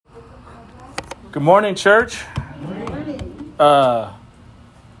Good morning, church. Good morning.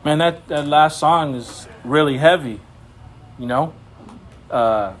 Man, that last song is really heavy. You know,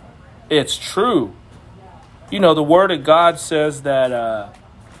 it's true. You know, the Word of God says that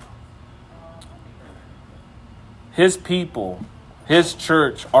His people, His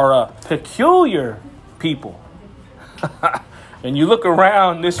church, are a peculiar people. And you look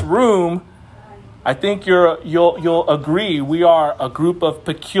around this room, I think you'll agree we are a group of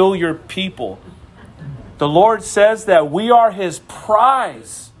peculiar people. The Lord says that we are His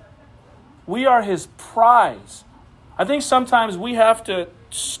prize. We are His prize. I think sometimes we have to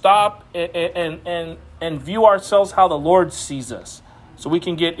stop and view ourselves how the Lord sees us, so we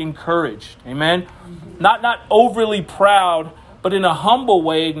can get encouraged. Amen. Not overly proud, but in a humble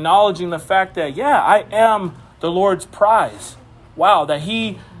way, acknowledging the fact that, yeah, I am the Lord's prize. Wow, that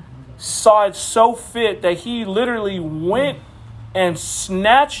He saw it so fit that He literally went and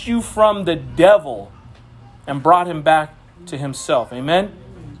snatched you from the devil and brought him back to Himself. Amen.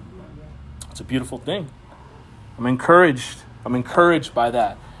 It's a beautiful thing. I'm encouraged. I'm encouraged by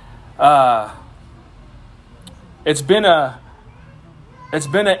that. It's been an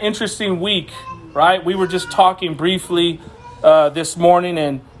interesting week, right? We were just talking briefly this morning,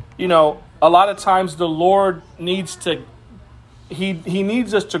 and you know, a lot of times the Lord needs to. He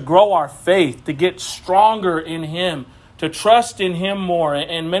needs us to grow our faith, to get stronger in Him, to trust in Him more.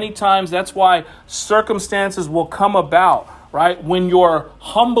 And many times that's why circumstances will come about, right? When you're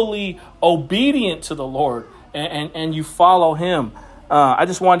humbly obedient to the Lord and you follow Him. I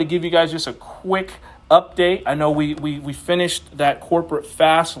just wanted to give you guys just a quick update. I know we finished that corporate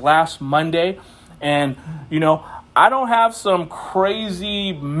fast last Monday. And, you know, I don't have some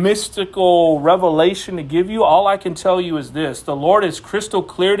crazy mystical revelation to give you. All I can tell you is this. The Lord is crystal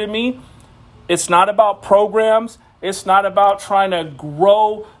clear to me. It's not about programs. It's not about trying to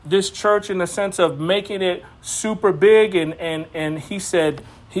grow this church in the sense of making it super big. And He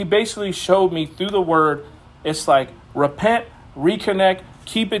basically showed me through the Word. It's like repent, reconnect,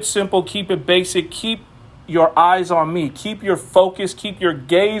 keep it simple, keep it basic, keep your eyes on me, keep your focus, keep your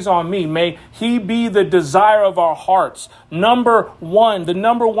gaze on me. May He be the desire of our hearts. The number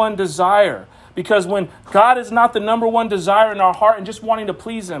one desire. Because when God is not the number one desire in our heart and just wanting to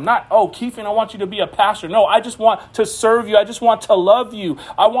please Him, not, Keithan, I want you to be a pastor. No, I just want to serve you. I just want to love you.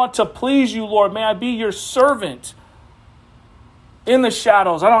 I want to please you, Lord. May I be your servant in the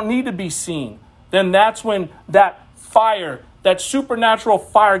shadows. I don't need to be seen. Then that's when that fire, that supernatural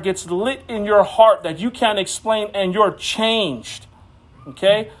fire gets lit in your heart that you can't explain, and you're changed.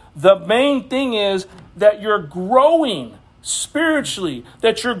 Okay? The main thing is that you're growing spiritually,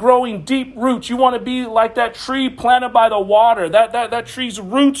 that you're growing deep roots. You want to be like that tree planted by the water. That tree's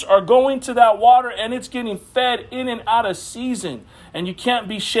roots are going to that water, and it's getting fed in and out of season. And you can't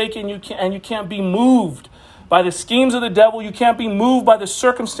be shaken. You can't be moved by the schemes of the devil. You can't be moved by the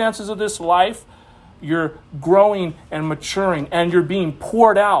circumstances of this life. You're growing and maturing, and you're being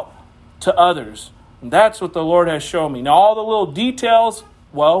poured out to others. And that's what the Lord has shown me. Now, all the little details,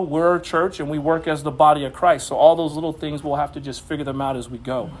 well, we're a church and we work as the body of Christ. So all those little things, we'll have to just figure them out as we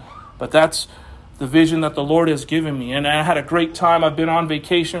go. But that's the vision that the Lord has given me. And I had a great time. I've been on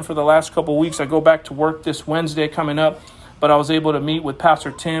vacation for the last couple of weeks. I go back to work this Wednesday coming up. But I was able to meet with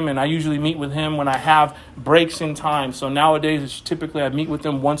Pastor Tim, and I usually meet with him when I have breaks in time. So nowadays, it's typically I meet with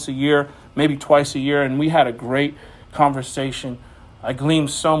him once a year, maybe twice a year. And we had a great conversation. I gleaned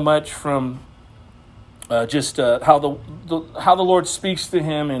so much from how the Lord speaks to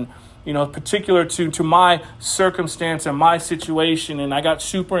him, and you know, particular to my circumstance and my situation. And I got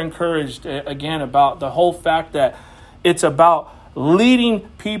super encouraged again about the whole fact that it's about leading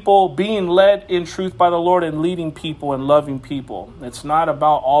people, being led in truth by the Lord, and leading people and loving people. It's not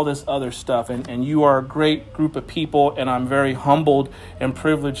about all this other stuff. And you are a great group of people, and I'm very humbled and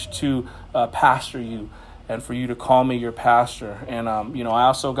privileged to pastor you, and for you to call me your pastor. And, you know, I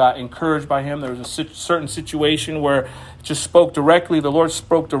also got encouraged by him. There was a certain situation where it just spoke directly. The Lord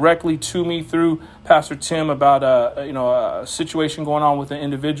spoke directly to me through Pastor Tim about, a situation going on with an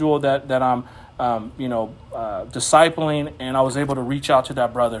individual that I'm, discipling. And I was able to reach out to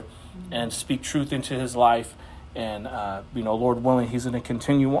that brother and speak truth into his life. And, Lord willing, he's going to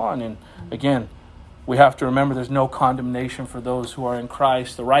continue on. And again, we have to remember there's no condemnation for those who are in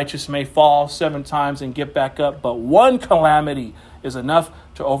Christ. The righteous may fall 7 times and get back up, but one calamity is enough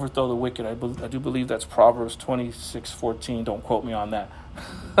to overthrow the wicked. I do believe that's Proverbs 26:14. Don't quote me on that.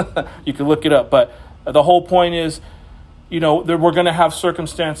 You can look it up. But the whole point is, you know, we're going to have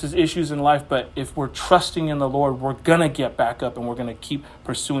circumstances, issues in life, but if we're trusting in the Lord, we're going to get back up and we're going to keep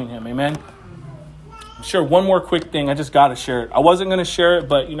pursuing Him. Amen. Sure. One more quick thing. I just got to share it. I wasn't going to share it,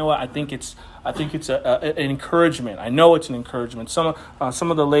 but you know what? I think it's I think it's an encouragement. I know it's an encouragement. Some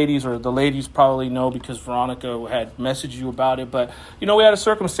of the ladies, or the ladies probably know because Veronica had messaged you about it. But, we had a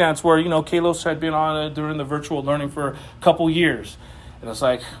circumstance where, Kalos had been on during the virtual learning for a couple years. And it's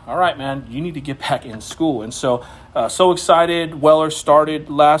like, all right, man, you need to get back in school. And so excited. Weller started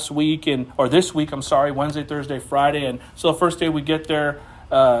this week, Wednesday, Thursday, Friday. And so the first day we get there,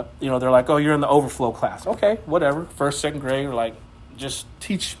 they're like, oh, you're in the overflow class. Okay, whatever. First, second grade, we're like, just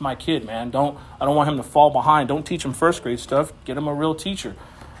teach my kid, man. I don't want him to fall behind. Don't teach him first grade stuff. Get him a real teacher.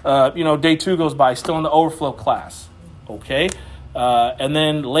 Day 2 goes by, still in the overflow class. Okay. And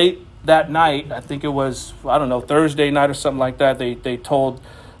then late that night, I think it was, Thursday night or something like that, they told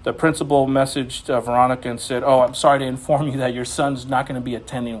the principal messaged Veronica and said, oh, I'm sorry to inform you that your son's not going to be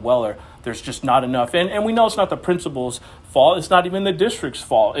attending Weller. There's just not enough. And we know it's not the principal's fault. It's not even the district's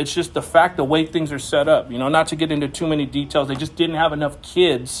fault. It's just the way things are set up. Not to get into too many details, they just didn't have enough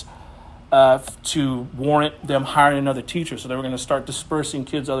kids to warrant them hiring another teacher. So they were going to start dispersing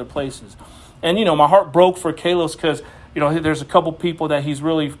kids other places. And, my heart broke for Kalos because, there's a couple people that he's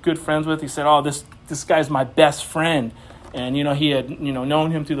really good friends with. He said, oh, this guy's my best friend. And, he had,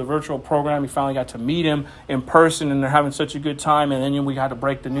 known him through the virtual program. He finally got to meet him in person, and they're having such a good time. And then we had to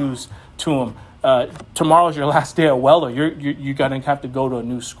break the news to him. Tomorrow's your last day at Weller. You're going to have to go to a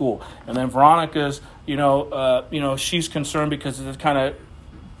new school. And then Veronica's, she's concerned because it kind of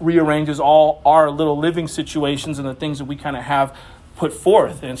rearranges all our little living situations and the things that we kind of have put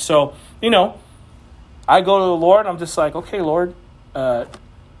forth. And so, I go to the Lord. I'm just like, okay, Lord, what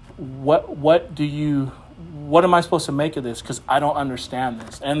am I supposed to make of this? Because I don't understand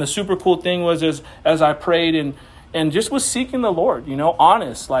this. And the super cool thing was, as I prayed and just was seeking the Lord,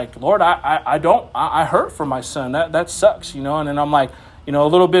 honest, like, Lord, I hurt for my son. That sucks, and then I'm like, a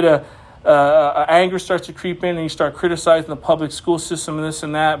little bit of anger starts to creep in, and you start criticizing the public school system and this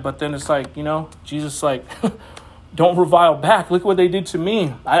and that. But then it's like, Jesus, like, don't revile back. Look what they did to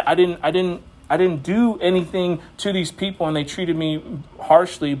me. I didn't do anything to these people, and they treated me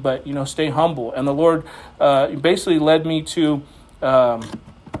harshly, but, stay humble. And the Lord basically led me to,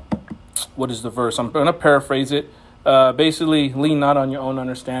 what is the verse? I'm going to paraphrase it. Basically, lean not on your own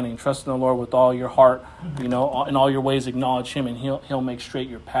understanding. Trust in the Lord with all your heart, in all your ways acknowledge him, and he'll make straight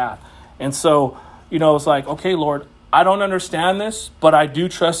your path. And so, it's like, okay, Lord, I don't understand this, but I do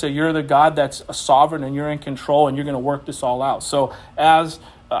trust that you're the God that's a sovereign, and you're in control, and you're going to work this all out. So as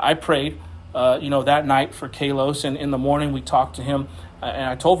I prayed, that night for Kalos, and in the morning we talked to him, and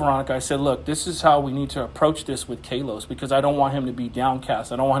I told Veronica, I said, look, this is how we need to approach this with Kalos, because I don't want him to be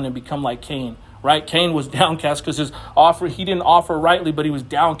downcast. I don't want him to become like Cain, right? Cain was downcast because he didn't offer rightly, but he was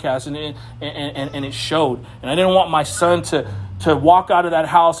downcast, and it showed. And I didn't want my son to walk out of that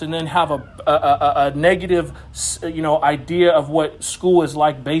house and then have a negative, idea of what school is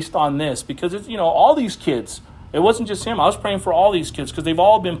like based on this, because it's, all these kids. It wasn't just him. I was praying for all these kids because they've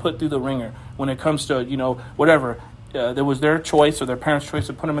all been put through the ringer when it comes to, whatever. There was their choice or their parents' choice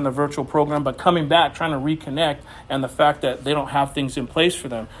to put them in the virtual program, but coming back, trying to reconnect, and the fact that they don't have things in place for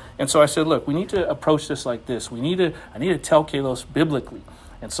them. And so I said, look, we need to approach this like this. I need to tell Kalos biblically.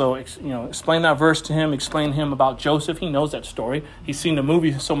 And so, explain that verse to him, explain to him about Joseph. He knows that story. He's seen the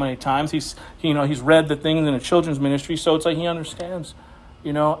movie so many times. He's read the things in the children's ministry. So it's like he understands,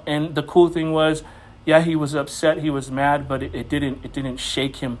 and the cool thing was, yeah, he was upset, he was mad, but it didn't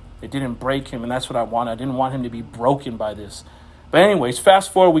shake him, it didn't break him, and that's what I wanted. I didn't want him to be broken by this. But anyways,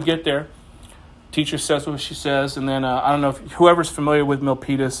 fast forward, we get there. Teacher says what she says, and then I don't know if whoever's familiar with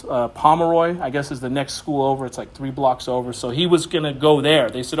Milpitas, Pomeroy, I guess, is the next school over. It's like 3 blocks over, so he was going to go there.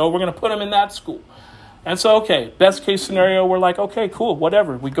 They said, oh, we're going to put him in that school. And so, okay, best case scenario, we're like, okay, cool,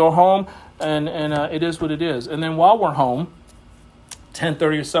 whatever. We go home, and it is what it is. And then while we're home,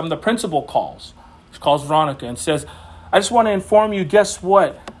 10:30 or something, the principal calls Veronica and says, I just want to inform you, guess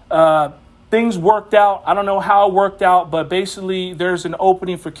what? Things worked out. I don't know how it worked out, but basically there's an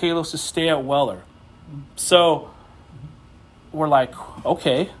opening for Kalos to stay at Weller. So we're like,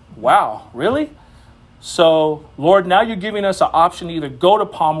 okay, wow, really? So, Lord, now you're giving us an option to either go to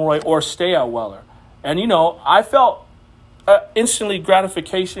Pomeroy or stay at Weller. And, I felt instantly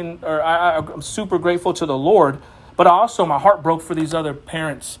gratification, or I'm super grateful to the Lord, but also my heart broke for these other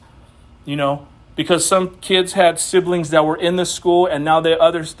parents, because some kids had siblings that were in the school, and now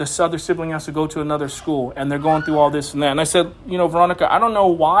this other sibling has to go to another school, and they're going through all this and that. And I said, Veronica, I don't know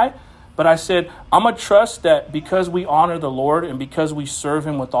why, but I said, I'm going to trust that because we honor the Lord and because we serve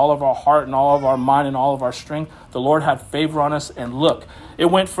him with all of our heart and all of our mind and all of our strength, the Lord had favor on us. And look,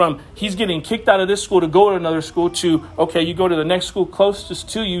 it went from he's getting kicked out of this school to go to another school to, okay, you go to the next school closest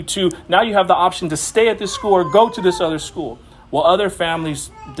to you, to now you have the option to stay at this school or go to this other school. Well, other families,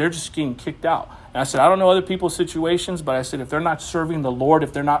 they're just getting kicked out. And I said, I don't know other people's situations, but I said, if they're not serving the Lord,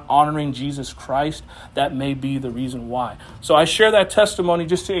 if they're not honoring Jesus Christ, that may be the reason why. So I share that testimony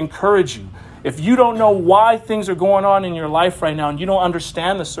just to encourage you. If you don't know why things are going on in your life right now and you don't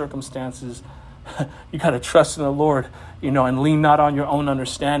understand the circumstances, you got to trust in the Lord, and lean not on your own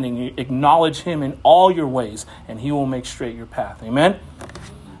understanding. You acknowledge him in all your ways, and he will make straight your path. Amen?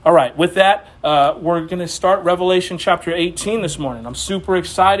 All right, with that, we're going to start Revelation chapter 18 this morning. I'm super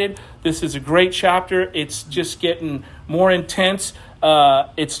excited. This is a great chapter. It's just getting more intense.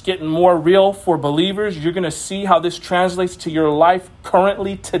 It's getting more real for believers. You're going to see how this translates to your life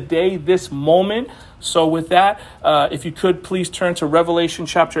currently, today, this moment. So with that, if you could please turn to Revelation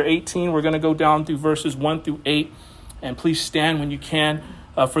chapter 18. We're going to go down through verses 1 through 8. And please stand when you can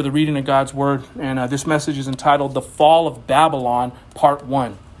for the reading of God's word. And this message is entitled The Fall of Babylon, Part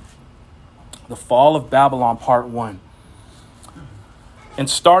 1. The Fall of Babylon, Part 1. And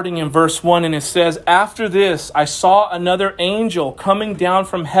starting in verse 1, and it says, After this, I saw another angel coming down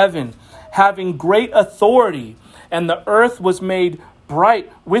from heaven, having great authority, and the earth was made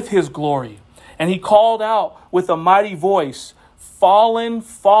bright with his glory. And he called out with a mighty voice, Fallen,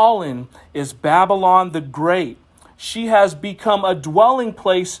 fallen is Babylon the Great. She has become a dwelling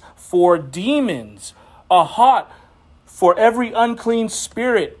place for demons, a haunt for every unclean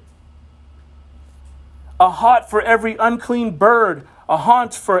spirit, a haunt for every unclean bird, a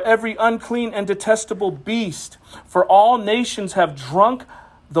haunt for every unclean and detestable beast. For all nations have drunk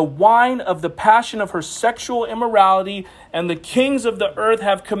the wine of the passion of her sexual immorality, and the kings of the earth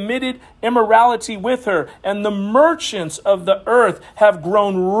have committed immorality with her, and the merchants of the earth have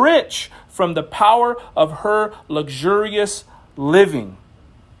grown rich from the power of her luxurious living.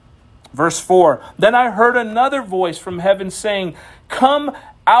 Verse 4, Then I heard another voice from heaven saying, Come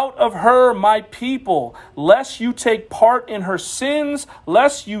out of her, my people, lest you take part in her sins,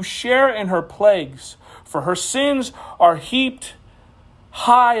 lest you share in her plagues. For her sins are heaped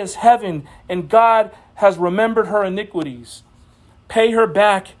high as heaven, and God has remembered her iniquities. Pay her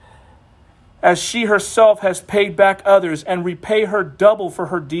back as she herself has paid back others, and repay her double for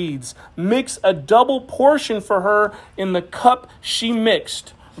her deeds. Mix a double portion for her in the cup she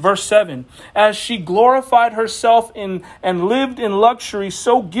mixed. Verse 7, As she glorified herself and lived in luxury,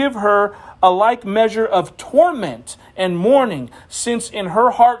 so give her a like measure of torment and mourning, since in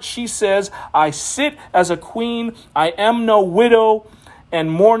her heart she says, I sit as a queen, I am no widow,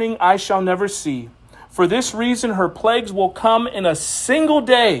 and mourning I shall never see. For this reason her plagues will come in a single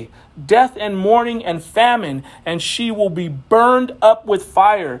day, death and mourning and famine, and she will be burned up with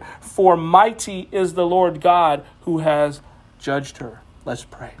fire. For mighty is the Lord God who has judged her. Let's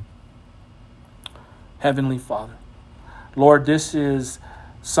pray. Heavenly Father, Lord, this is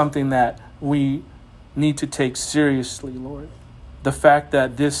something that we need to take seriously, Lord. The fact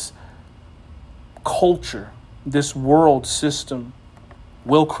that this culture, this world system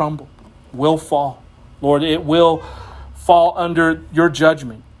will crumble, will fall. Lord, it will fall under your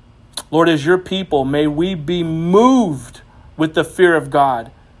judgment. Lord, as your people, may we be moved with the fear of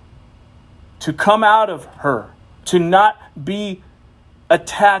God to come out of her, to not be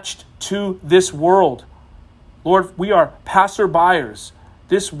attached to this world. Lord, we are passerbyers.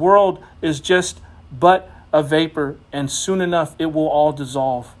 This world is just but a vapor, and soon enough it will all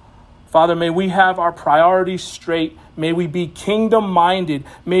dissolve. Father, may we have our priorities straight. May we be kingdom-minded.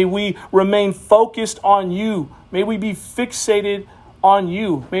 May we remain focused on you. May we be fixated on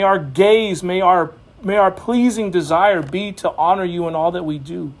you. May our gaze, may our pleasing desire be to honor you in all that we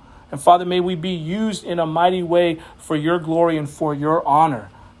do. And Father, may we be used in a mighty way for your glory and for your honor.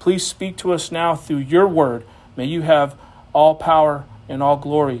 Please speak to us now through your word. May you have all power and all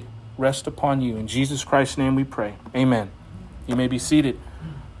glory rest upon you. In Jesus Christ's name we pray. Amen. You may be seated.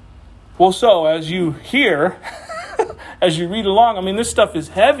 Well, so as you hear, as you read along, this stuff is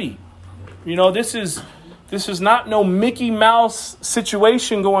heavy. This is not no Mickey Mouse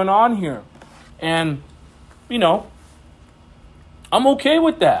situation going on here. And, I'm okay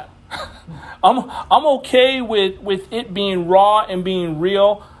with that. I'm okay with it being raw and being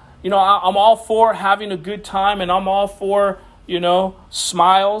real. I'm all for having a good time, and I'm all for,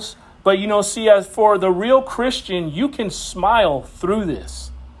 smiles. But, see, as for the real Christian, you can smile through this.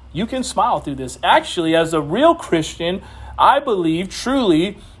 You can smile through this. Actually, as a real Christian, I believe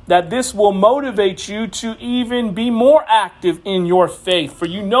truly that this will motivate you to even be more active in your faith. For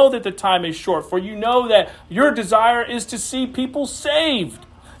you know that the time is short. For you know that your desire is to see people saved.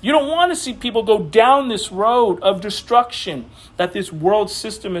 You don't want to see people go down this road of destruction that this world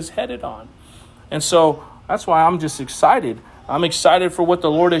system is headed on. And so that's why I'm just excited. I'm excited for what the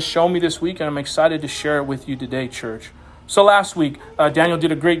Lord has shown me this week, and I'm excited to share it with you today, church. So last week, Daniel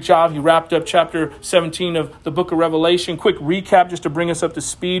did a great job. He wrapped up chapter 17 of the book of Revelation. Quick recap just to bring us up to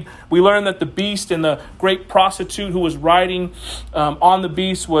speed. We learned that the beast and the great prostitute who was riding on the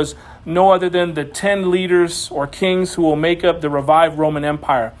beast was no other than the 10 leaders or kings who will make up the revived Roman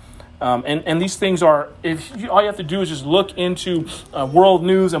Empire. And these things are, all you have to do is just look into world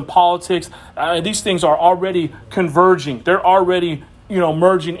news and politics. These things are already converging. They're already,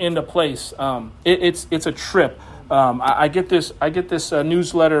 merging into place. It's a trip. I get this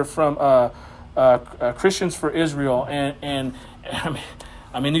newsletter from Christians for Israel, and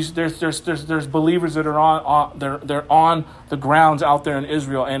I mean there's believers that are on the grounds out there in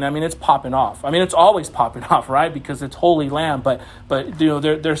Israel, and I mean it's popping off. I mean it's always popping off, right? Because it's Holy Land, but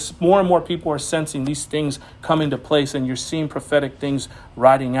there's more and more people are sensing these things come into place, and you're seeing prophetic things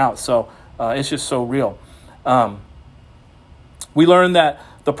riding out. So it's just so real. We learned that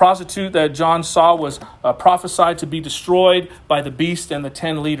the prostitute that John saw was prophesied to be destroyed by the beast and the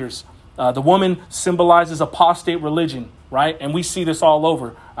 10 leaders. The woman symbolizes apostate religion, right? And we see this all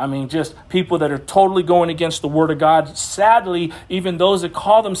over. I mean, just people that are totally going against the word of God. Sadly, even those that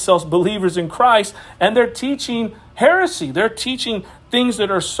call themselves believers in Christ, and they're teaching heresy. They're teaching things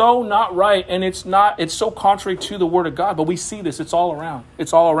that are so not right, and it's so contrary to the word of God. But we see this. It's all around.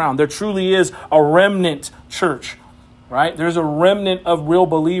 It's all around. There truly is a remnant church. Right? There's a remnant of real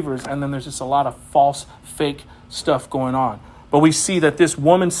believers, and then there's just a lot of false, fake stuff going on. But we see that this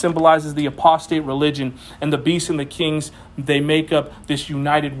woman symbolizes the apostate religion, and the beast and the kings, they make up this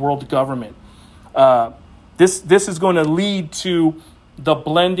united world government. This is going to lead to the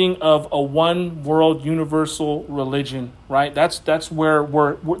blending of a one world universal religion, right? That's where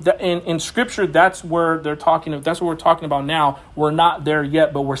we're in Scripture. That's where they're talking. That's what we're talking about now. We're not there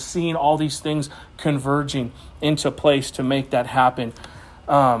yet, but we're seeing all these things converging into place to make that happen.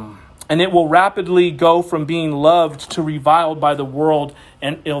 And it will rapidly go from being loved to reviled by the world,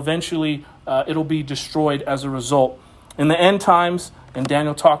 and eventually it'll be destroyed as a result. In the end times, and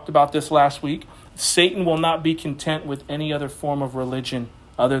Daniel talked about this last week, Satan will not be content with any other form of religion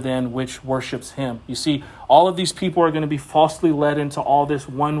other than which worships him. You see, all of these people are going to be falsely led into all this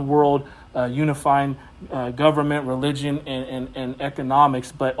one world unifying government, religion, and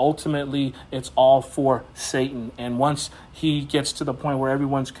economics, but ultimately it's all for Satan. And once he gets to the point where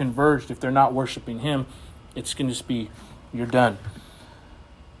everyone's converged, if they're not worshiping him, it's going to just be, you're done.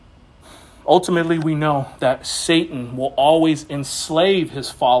 Ultimately, we know that Satan will always enslave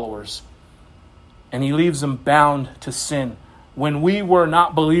his followers, and he leaves them bound to sin. When we were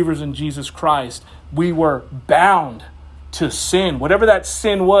not believers in Jesus Christ, we were bound to sin. Whatever that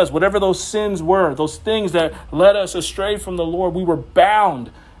sin was, whatever those sins were, those things that led us astray from the Lord, we were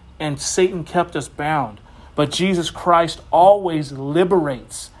bound, and Satan kept us bound. But Jesus Christ always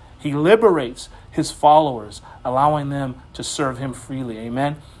liberates. He liberates his followers, allowing them to serve him freely.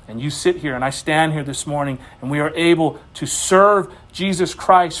 Amen. And you sit here and I stand here this morning, and we are able to serve Jesus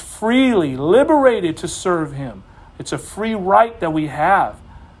Christ freely, liberated to serve him. It's a free right that we have.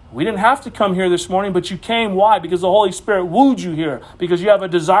 We didn't have to come here this morning, but you came. Why? Because the Holy Spirit wooed you here, because you have a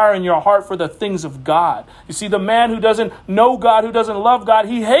desire in your heart for the things of God. You see, the man who doesn't know God, who doesn't love God,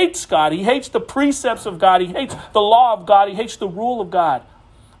 he hates God. He hates the precepts of God. He hates the law of God. He hates the rule of God.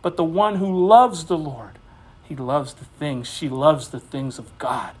 But the one who loves the Lord, he loves the things. She loves the things of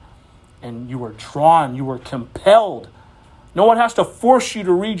God. And you are drawn, you are compelled. No one has to force you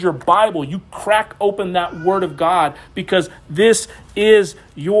to read your Bible. You crack open that word of God, because this is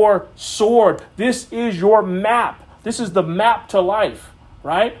your sword. This is your map. This is the map to life,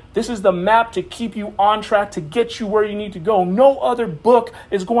 right? This is the map to keep you on track, to get you where you need to go. No other book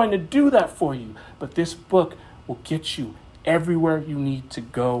is going to do that for you. But this book will get you everywhere you need to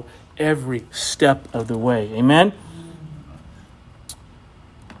go, every step of the way. Amen?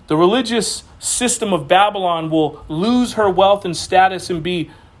 The religious system of Babylon will lose her wealth and status and be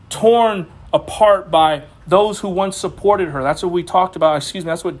torn apart by those who once supported her. That's what we talked about.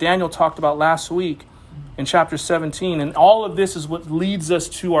 That's what Daniel talked about last week in chapter 17. And all of this is what leads us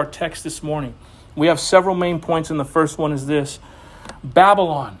to our text this morning. We have several main points, and the first one is this.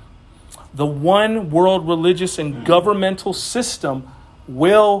 Babylon, the one world religious and governmental system,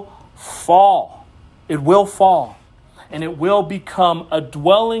 will fall. It will fall. And it will become a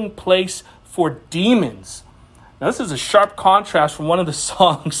dwelling place for demons. Now, this is a sharp contrast from one of the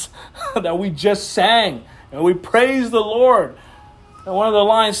songs that we just sang. And we praise the Lord. And one of the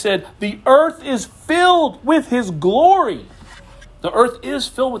lines said, "The earth is filled with his glory." The earth is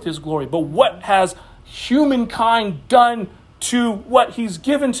filled with his glory. But what has humankind done to what he's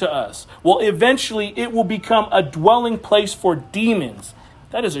given to us? Well, eventually it will become a dwelling place for demons.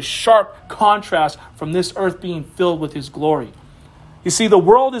 That is a sharp contrast from this earth being filled with his glory. You see, the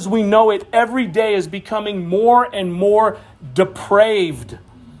world as we know it every day is becoming more and more depraved.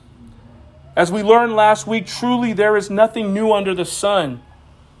 As we learned last week, truly there is nothing new under the sun.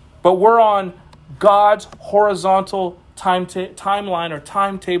 But we're on God's horizontal timeline or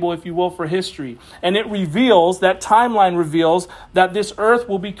timetable, if you will, for history. And that timeline reveals that this earth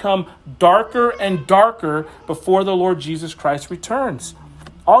will become darker and darker before the Lord Jesus Christ returns.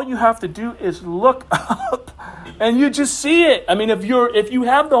 All you have to do is look up and you just see it. I mean, if you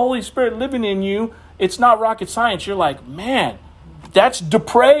have the Holy Spirit living in you, it's not rocket science. You're like, man, that's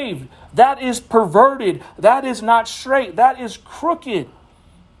depraved. That is perverted. That is not straight. That is crooked.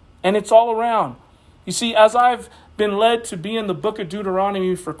 And it's all around. You see, as I've been led to be in the book of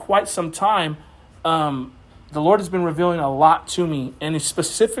Deuteronomy for quite some time, the Lord has been revealing a lot to me, and it's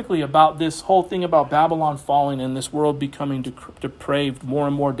specifically about this whole thing about Babylon falling and this world becoming depraved more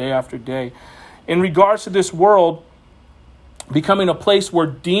and more day after day. In regards to this world becoming a place where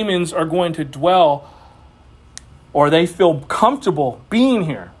demons are going to dwell, or they feel comfortable being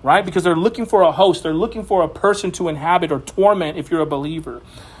here, right? Because they're looking for a host. They're looking for a person to inhabit or torment if you're a believer.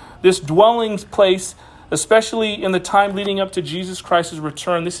 This dwelling place, especially in the time leading up to Jesus Christ's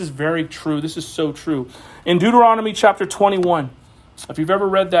return, this is very true. This is so true. In Deuteronomy chapter 21, if you've ever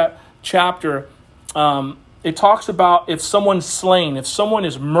read that chapter, it talks about if someone's slain, if someone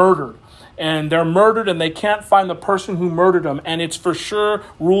is murdered, and they're murdered and they can't find the person who murdered them, and it's for sure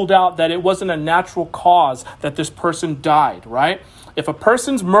ruled out that it wasn't a natural cause that this person died, right? If a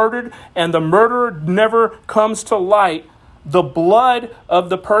person's murdered and the murderer never comes to light, the blood of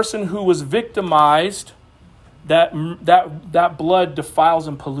the person who was victimized, that blood defiles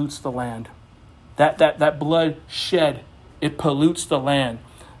and pollutes the land. That blood shed, it pollutes the land.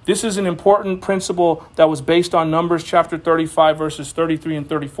 This is an important principle that was based on Numbers chapter 35, verses 33 and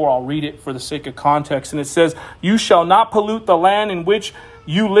 34. I'll read it for the sake of context. And it says, "You shall not pollute the land in which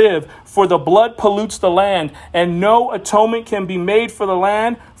you live, for the blood pollutes the land, and no atonement can be made for the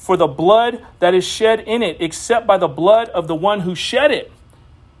land for the blood that is shed in it, except by the blood of the one who shed it.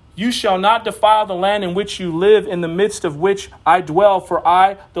 You shall not defile the land in which you live, in the midst of which I dwell, for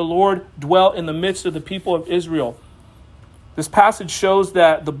I, the Lord, dwell in the midst of the people of Israel." This passage shows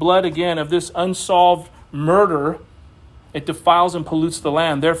that the blood, again, of this unsolved murder, it defiles and pollutes the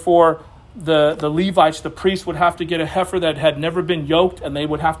land. Therefore, the Levites, the priests, would have to get a heifer that had never been yoked, and they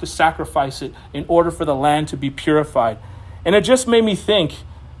would have to sacrifice it in order for the land to be purified. And it just made me think,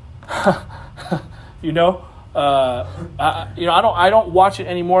 I don't watch it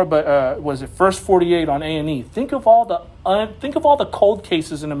anymore, but was it First 48 on A&E? Think of all the cold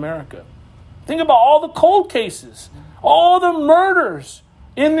cases in America. Think about all the cold cases, all the murders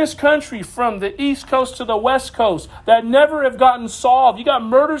in this country from the East Coast to the West Coast that never have gotten solved. You got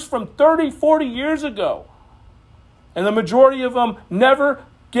murders from 30, 40 years ago. And the majority of them never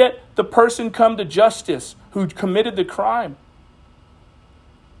get the person come to justice who committed the crime.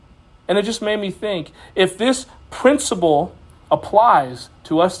 And it just made me think, if this principle applies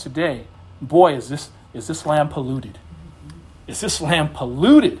to us today, boy, is this land polluted. Is this land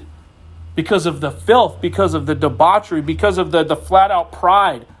polluted? Because of the filth, because of the debauchery, because of the flat-out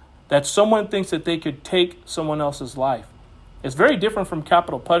pride that someone thinks that they could take someone else's life. It's very different from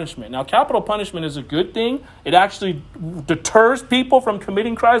capital punishment. Now, capital punishment is a good thing. It actually deters people from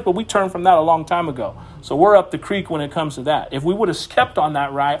committing crimes, but we turned from that a long time ago. So we're up the creek when it comes to that. If we would have kept on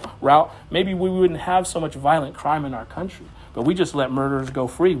that route, maybe we wouldn't have so much violent crime in our country. But we just let murderers go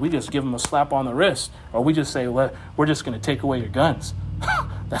free. We just give them a slap on the wrist. Or we just say, well, we're just going to take away your guns.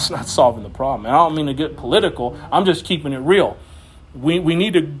 That's not solving the problem. And I don't mean to get political. I'm just keeping it real. We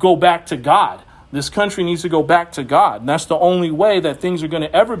need to go back to God. This country needs to go back to God. And that's the only way that things are going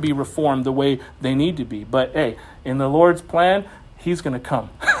to ever be reformed the way they need to be. But hey, in the Lord's plan, he's going to come.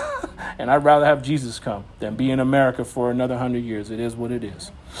 And I'd rather have Jesus come than be in America for another 100 years. It is what it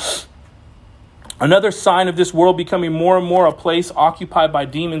is. Another sign of this world becoming more and more a place occupied by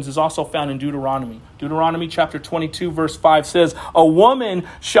demons is also found in Deuteronomy. Deuteronomy chapter 22 verse 5 says, "A woman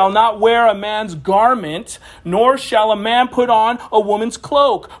shall not wear a man's garment, nor shall a man put on a woman's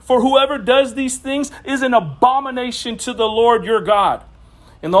cloak. For whoever does these things is an abomination to the Lord your God."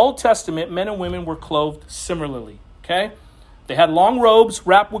 In the Old Testament, men and women were clothed similarly. Okay? They had long robes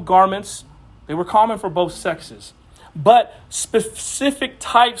wrapped with garments. They were common for both sexes. But specific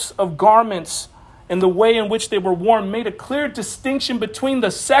types of garments and the way in which they were worn made a clear distinction between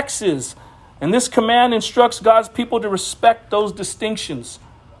the sexes. And this command instructs God's people to respect those distinctions.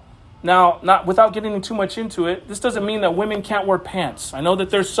 Now, not without getting too much into it, this doesn't mean that women can't wear pants. I know that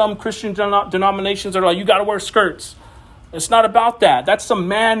there's some Christian denominations that are like, you got to wear skirts. It's not about that. That's some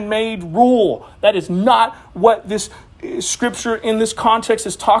man-made rule. That is not what this scripture in this context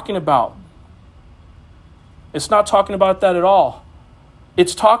is talking about. It's not talking about that at all.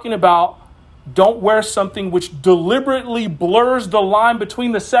 It's talking about don't wear something which deliberately blurs the line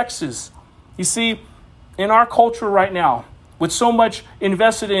between the sexes. You see, in our culture right now, with so much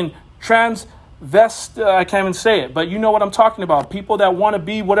invested in I can't even say it, but you know what I'm talking about. People that want to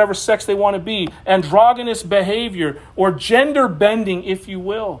be whatever sex they want to be. Androgynous behavior or gender bending, if you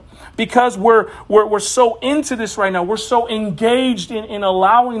will. Because we're so into this right now. We're so engaged in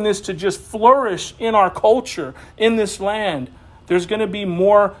allowing this to just flourish in our culture, in this land. There's going to be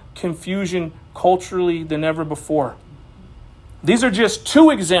more confusion culturally than ever before. These are just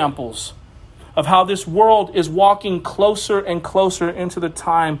two examples of how this world is walking closer and closer into the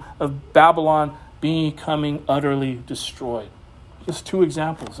time of Babylon becoming utterly destroyed. Just two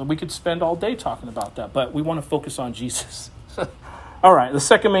examples. And we could spend all day talking about that, but we want to focus on Jesus. All right, the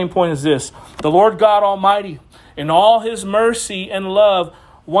second main point is this. The Lord God Almighty, in all his mercy and love,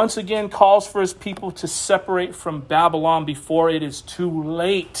 once again calls for his people to separate from Babylon before it is too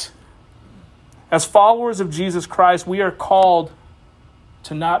late. As followers of Jesus Christ, we are called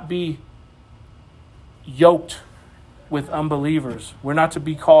to not be yoked with unbelievers. We're not to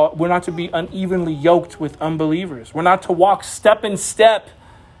be unevenly yoked with unbelievers. We're not to walk step in step,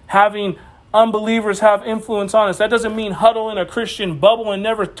 having unbelievers have influence on us. That doesn't mean huddle in a Christian bubble and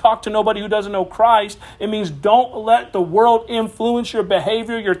never talk to nobody who doesn't know Christ. It means don't let the world influence your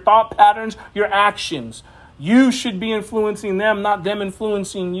behavior, your thought patterns, your actions. You should be influencing them, not them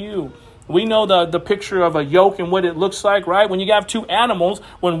influencing you. We know the picture of a yoke and what it looks like, right? When you have two animals,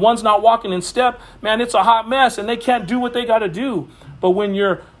 when one's not walking in step, man, it's a hot mess and they can't do what they got to do. But when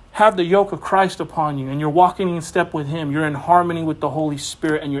you have the yoke of Christ upon you and you're walking in step with him, you're in harmony with the Holy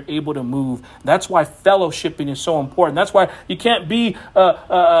Spirit and you're able to move. That's why fellowshipping is so important. That's why you can't be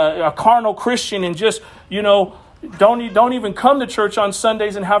a carnal Christian and just, don't even come to church on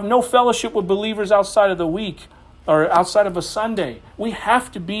Sundays and have no fellowship with believers outside of the week or outside of a Sunday. We have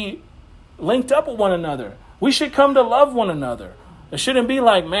to be linked up with one another. We should come to love one another. It shouldn't be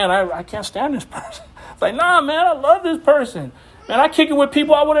like, man, I can't stand this person. It's like, nah, man, I love this person. Man, I kick it with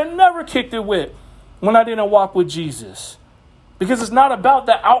people I would have never kicked it with when I didn't walk with Jesus. Because it's not about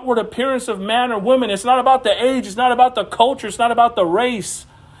the outward appearance of man or woman. It's not about the age. It's not about the culture. It's not about the race.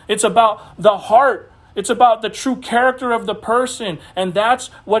 It's about the heart. It's about the true character of the person. And that's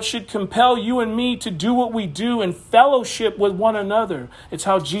what should compel you and me to do what we do and fellowship with one another. It's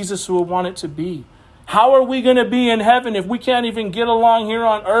how Jesus would want it to be. How are we going to be in heaven if we can't even get along here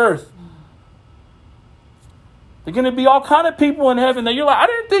on earth? There're going to be all kind of people in heaven that you're like, I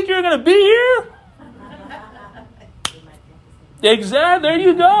didn't think you were going to be here. Exactly. There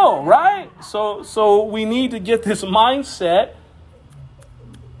you go. Right? So we need to get this mindset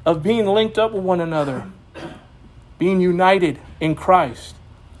of being linked up with one another, being united in Christ.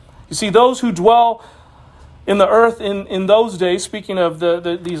 You see, those who dwell in the earth in those days, speaking of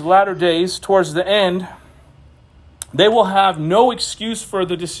these latter days towards the end, they will have no excuse for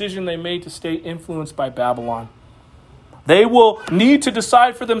the decision they made to stay influenced by Babylon. They will need to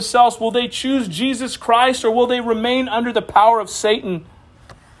decide for themselves, will they choose Jesus Christ or will they remain under the power of Satan?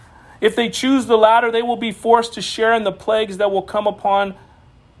 If they choose the latter, they will be forced to share in the plagues that will come upon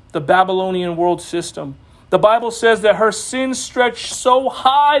the Babylonian world system. The Bible says that her sins stretch so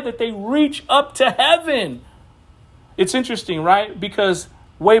high that they reach up to heaven. It's interesting, right? Because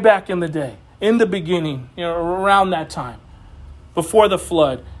way back in the day, in the beginning, around that time, before the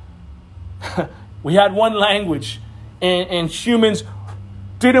flood, we had one language, and humans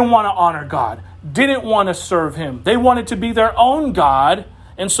didn't want to honor God, didn't want to serve him. They wanted to be their own God,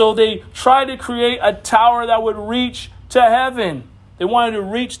 and so they tried to create a tower that would reach to heaven. They wanted to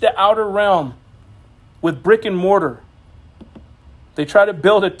reach the outer realm with brick and mortar. They tried to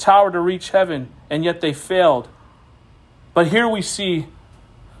build a tower to reach heaven, and yet they failed. But here we see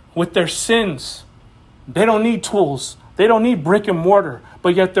with their sins, they don't need tools. They don't need brick and mortar,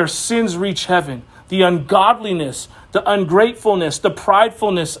 but yet their sins reach heaven. The ungodliness, the ungratefulness, the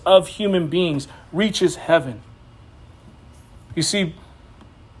pridefulness of human beings reaches heaven. You see,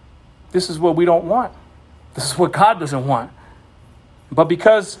 this is what we don't want. This is what God doesn't want. But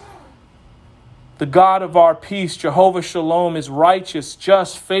because the God of our peace, Jehovah Shalom, is righteous,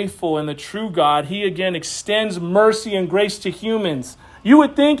 just, faithful, and the true God, he again extends mercy and grace to humans. You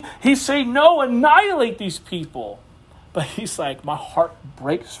would think he'd say, no, annihilate these people. But he's like, my heart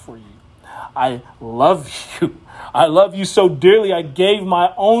breaks for you. I love you. I love you so dearly. I gave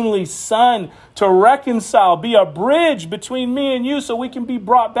my only son to reconcile, be a bridge between me and you so we can be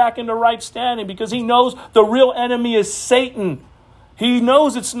brought back into right standing, because he knows the real enemy is Satan. He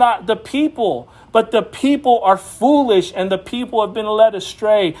knows it's not the people, but the people are foolish and the people have been led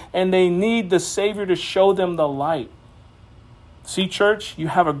astray and they need the Savior to show them the light. See, church, you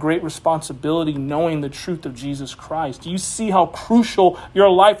have a great responsibility knowing the truth of Jesus Christ. Do you see how crucial your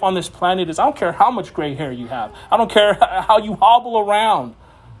life on this planet is? I don't care how much gray hair you have. I don't care how you hobble around.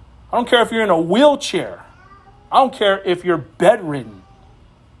 I don't care if you're in a wheelchair. I don't care if you're bedridden.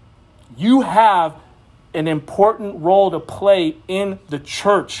 You have an important role to play in the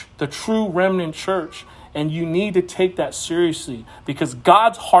church, the true remnant church. And you need to take that seriously, because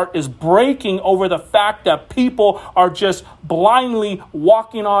God's heart is breaking over the fact that people are just blindly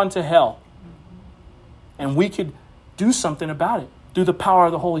walking on to hell. And we could do something about it through the power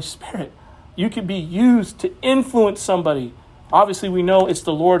of the Holy Spirit. You could be used to influence somebody. Obviously, we know it's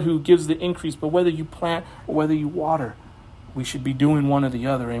the Lord who gives the increase, but whether you plant or whether you water, we should be doing one or the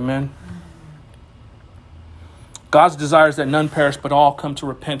other. Amen. God's desire is that none perish, but all come to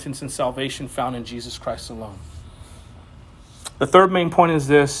repentance and salvation found in Jesus Christ alone. The third main point is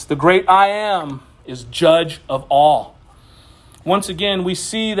this: the great I am is judge of all. Once again, we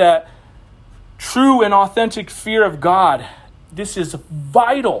see that true and authentic fear of God, this is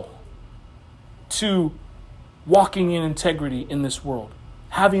vital to walking in integrity in this world,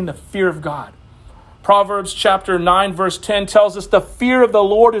 having the fear of God. Proverbs chapter 9, verse 10 tells us the fear of the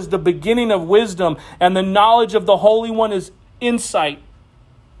Lord is the beginning of wisdom, and the knowledge of the Holy One is insight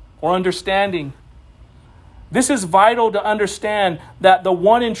or understanding. This is vital to understand that the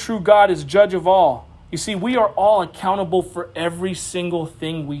one and true God is judge of all. You see, we are all accountable for every single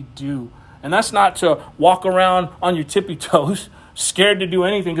thing we do. And that's not to walk around on your tippy toes, scared to do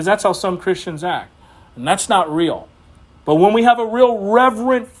anything, because that's how some Christians act. And that's not real. But when we have a real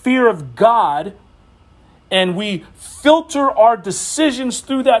reverent fear of God, and we filter our decisions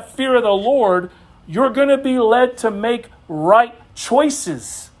through that fear of the Lord, you're going to be led to make right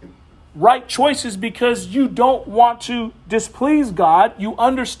choices. Right choices because you don't want to displease God. You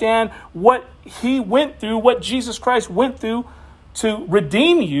understand what he went through, what Jesus Christ went through to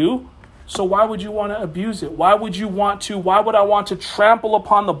redeem you. So why would you want to abuse it? Why would I want to trample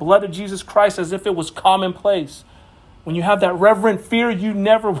upon the blood of Jesus Christ as if it was commonplace? When you have that reverent fear, you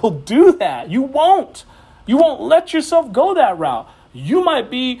never will do that. You won't. You won't let yourself go that route. You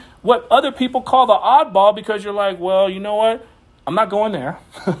might be what other people call the oddball because you're like, well, you know what? I'm not going there.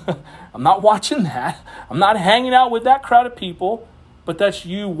 I'm not watching that. I'm not hanging out with that crowd of people. But that's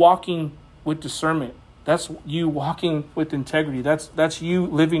you walking with discernment. That's you walking with integrity. That's you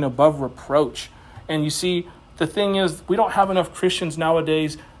living above reproach. And you see, the thing is, we don't have enough Christians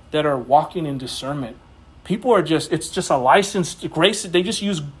nowadays that are walking in discernment. People are it's just a license to grace. They just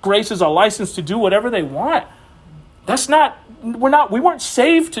use grace as a license to do whatever they want. We weren't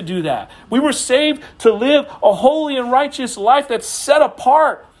saved to do that. We were saved to live a holy and righteous life that's set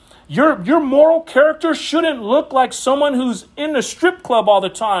apart. Your moral character shouldn't look like someone who's in a strip club all the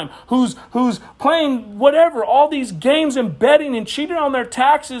time, who's playing whatever, all these games and betting and cheating on their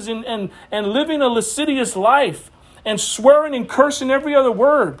taxes and living a lascivious life and swearing and cursing every other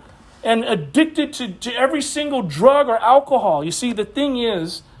word. And addicted to every single drug or alcohol. You see, the thing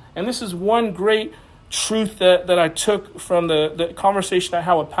is, and this is one great truth that I took from the conversation I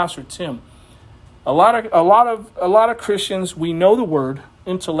had with Pastor Tim. A lot of Christians, we know the word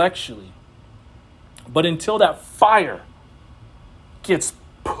intellectually, but until that fire gets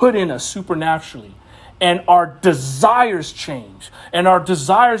put in us supernaturally, and our desires change, and our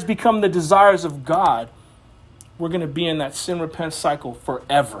desires become the desires of God, we're going to be in that sin repent cycle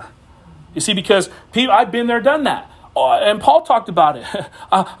forever. You see, because I've been there, done that. And Paul talked about it.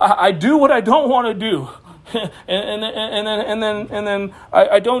 I do what I don't want to do. and then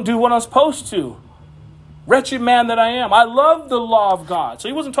I don't do what I'm supposed to. Wretched man that I am. I love the law of God. So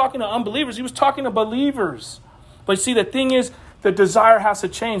he wasn't talking to unbelievers. He was talking to believers. But see, the thing is, the desire has to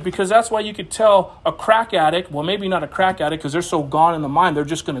change, because that's why you could tell a crack addict, well, maybe not a crack addict because they're so gone in the mind, they're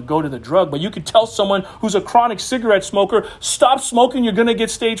just going to go to the drug. But you could tell someone who's a chronic cigarette smoker, stop smoking, you're going to get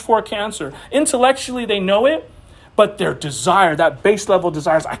stage 4 cancer. Intellectually, they know it, but their desire, that base level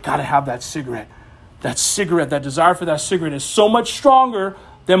desire is, I got to have that cigarette. That desire for that cigarette is so much stronger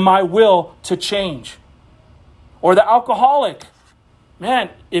than my will to change. Or the alcoholic.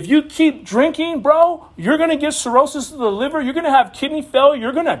 Man, if you keep drinking, bro, you're going to get cirrhosis of the liver. You're going to have kidney failure.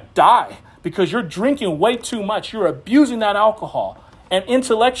 You're going to die because you're drinking way too much. You're abusing that alcohol. And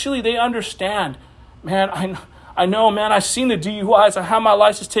intellectually, they understand, man, I know, man, I've seen the DUIs. I had my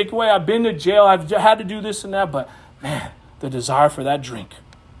license taken away. I've been to jail. I've had to do this and that. But man, the desire for that drink.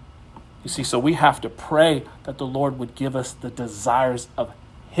 You see, so we have to pray that the Lord would give us the desires of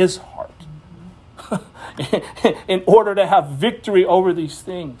his heart in order to have victory over these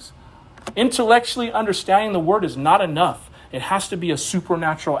things. Intellectually understanding the word is not enough. It has to be a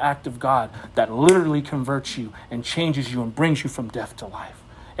supernatural act of God that literally converts you and changes you and brings you from death to life.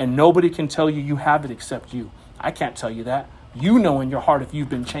 And nobody can tell you you have it except you. I can't tell you that. You know in your heart if you've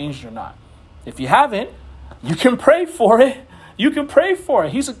been changed or not. If you haven't, you can pray for it. You can pray for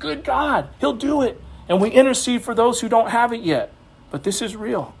it. He's a good God. He'll do it. And we intercede for those who don't have it yet. But this is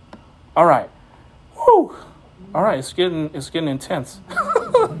real. All right. Woo. All right. It's getting intense.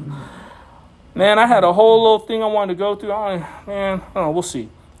 Man, I had a whole little thing I wanted to go through. I don't know. We'll see.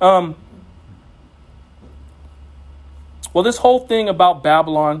 Well, this whole thing about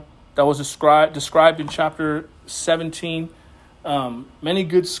Babylon that was described in chapter 17, many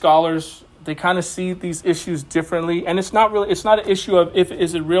good scholars, they kind of see these issues differently. And it's not an issue of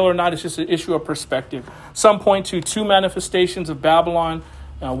is it real or not. It's just an issue of perspective. Some point to two manifestations of Babylon,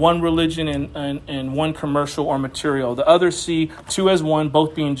 one religion and one commercial or material. The others see two as one,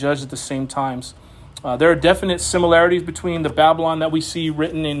 both being judged at the same times. There are definite similarities between the Babylon that we see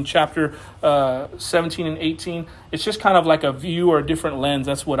written in chapter 17 and 18. It's just kind of like a view or a different lens.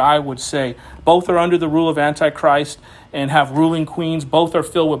 That's what I would say. Both are under the rule of Antichrist and have ruling queens. Both are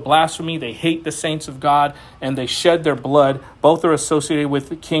filled with blasphemy. They hate the saints of God and they shed their blood. Both are associated with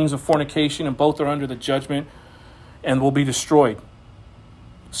the kings of fornication and both are under the judgment and will be destroyed.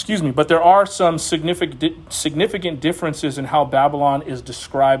 But there are some significant differences in how Babylon is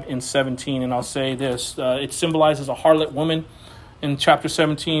described in 17. And I'll say this. It symbolizes a harlot woman. In chapter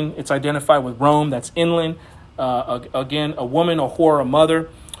 17, it's identified with Rome. That's inland. Again, a woman, a whore, a mother,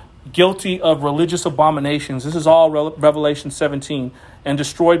 guilty of religious abominations. This is all Revelation 17. And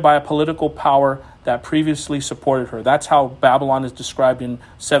destroyed by a political power that previously supported her. That's how Babylon is described in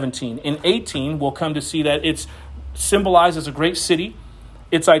 17. In 18, we'll come to see that it's symbolized as a great city.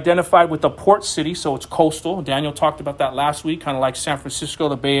 It's identified with a port city, so it's coastal. Daniel talked about that last week, kind of like San Francisco,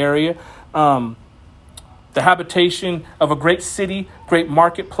 the Bay Area. The habitation of a great city, great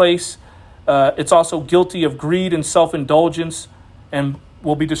marketplace. It's also guilty of greed and self-indulgence and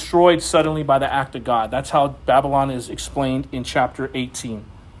will be destroyed suddenly by the act of God. That's how Babylon is explained in chapter 18.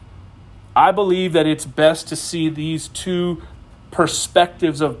 I believe that it's best to see these two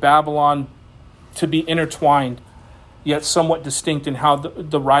perspectives of Babylon to be intertwined, yet somewhat distinct in how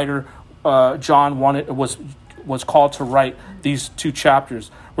the writer John was called to write these two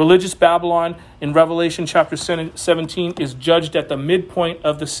chapters. Religious Babylon in Revelation chapter 17 is judged at the midpoint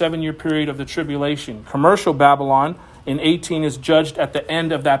of the 7-year period of the tribulation. Commercial Babylon in 18 is judged at the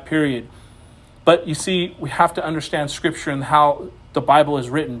end of that period. But you see, we have to understand Scripture and how the Bible is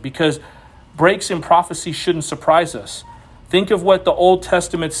written, because breaks in prophecy shouldn't surprise us. Think of what the Old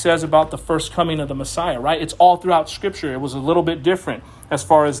Testament says about the first coming of the Messiah, right? It's all throughout Scripture. It was a little bit different as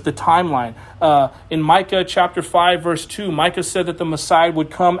far as the timeline. In Micah chapter 5, verse 2, Micah said that the Messiah would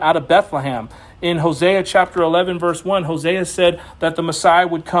come out of Bethlehem. In Hosea chapter 11, verse 1, Hosea said that the Messiah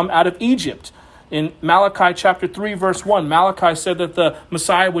would come out of Egypt. In Malachi chapter 3, verse 1, Malachi said that the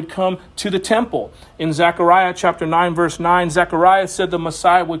Messiah would come to the temple. In Zechariah chapter 9, verse 9, Zechariah said the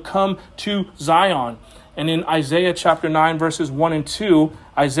Messiah would come to Zion. And in Isaiah chapter 9, verses 1 and 2,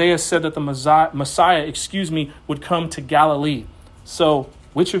 Isaiah said that the Messiah, would come to Galilee. So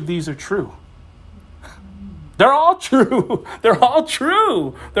which of these are true? They're all true. They're all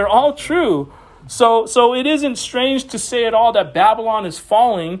true. They're all true. So it isn't strange to say at all that Babylon is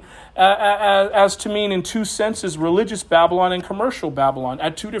falling as to mean in two senses, religious Babylon and commercial Babylon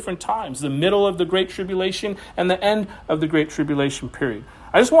at two different times, the middle of the Great Tribulation and the end of the Great Tribulation period.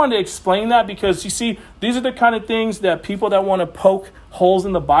 I just wanted to explain that because, you see, these are the kind of things that people that want to poke holes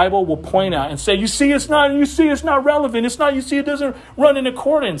in the Bible will point out and say, you see, it's not relevant. It doesn't run in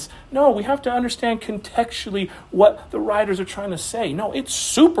accordance. No, we have to understand contextually what the writers are trying to say. No, it's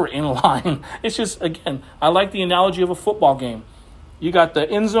super in line. It's just, again, I like the analogy of a football game. You got the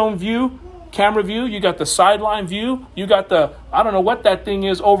end zone view, camera view, you got the sideline view, you got the, I don't know what that thing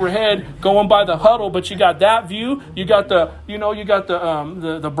is overhead going by the huddle, but you got that view, you got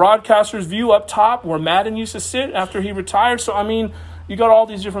the broadcaster's view up top where Madden used to sit after he retired. So, I mean, you got all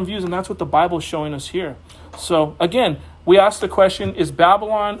these different views, and that's what the Bible is showing us here. So, again, we ask the question, is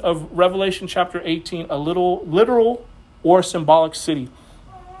Babylon of Revelation chapter 18 a literal or symbolic city?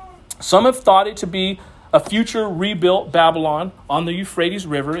 Some have thought it to be a future rebuilt Babylon on the Euphrates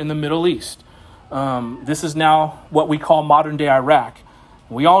River in the Middle East. This is now what we call modern-day Iraq.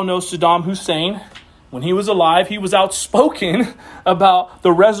 We all know Saddam Hussein When he was alive, he was outspoken about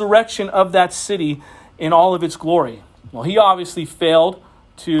the resurrection of that city in all of its glory. Well, he obviously failed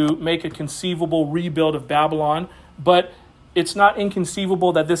to make a conceivable rebuild of Babylon, but it's not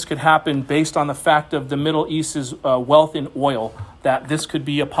inconceivable that this could happen based on the fact of the Middle East's wealth in oil, that this could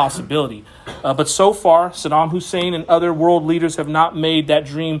be a possibility. But so far, Saddam Hussein and other world leaders have not made that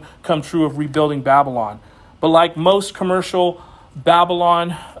dream come true of rebuilding Babylon. But like most commercial,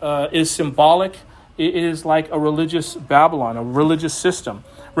 Babylon is symbolic. It is like a religious Babylon, a religious system.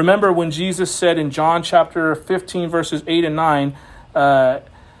 Remember when Jesus said in John chapter 15, verses 8 and 9,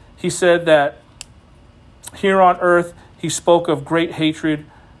 he said that here on earth, he spoke of great hatred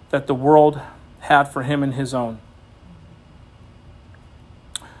that the world had for him and his own.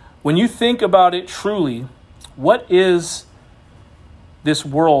 When you think about it truly, what is this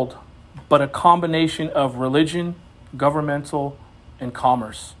world but a combination of religion, governmental, and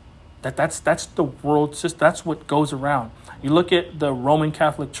commerce? That's the world system. That's what goes around. You look at the Roman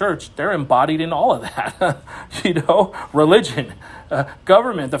Catholic Church, they're embodied in all of that. Religion,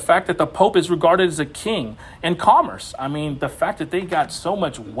 government, the fact that the Pope is regarded as a king, and commerce. I mean, the fact that they got so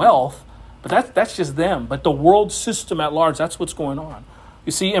much wealth, but that's just them. But the world system at large, that's what's going on.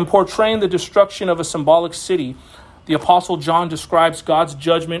 You see, in portraying the destruction of a symbolic city, the Apostle John describes God's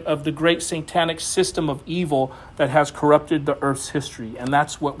judgment of the great satanic system of evil that has corrupted the earth's history. And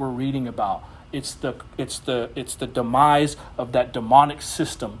that's what we're reading about. It's the demise of that demonic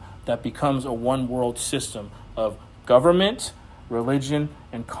system that becomes a one world system of government, religion,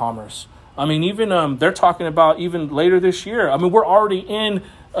 and commerce. I mean, even they're talking about even later this year. I mean, we're already in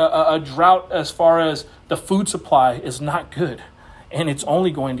a drought as far as the food supply is not good. And it's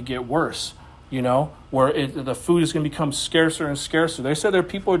only going to get worse, where the food is going to become scarcer and scarcer. They said there are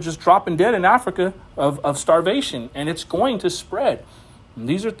people are just dropping dead in Africa of starvation, and it's going to spread. And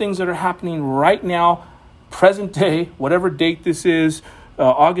these are things that are happening right now, present day, whatever date this is,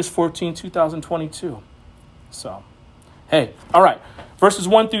 August 14, 2022. So, hey, all right. Verses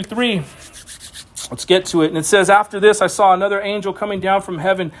 1 through 3, let's get to it. And it says, after this, I saw another angel coming down from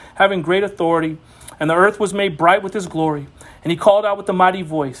heaven, having great authority, and the earth was made bright with his glory. And he called out with a mighty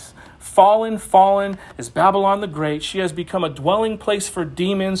voice, fallen, fallen is Babylon the Great. She has become a dwelling place for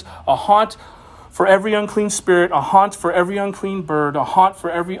demons, a haunt for every unclean spirit, a haunt for every unclean bird, a haunt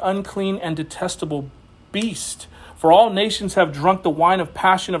for every unclean and detestable beast. For all nations have drunk the wine of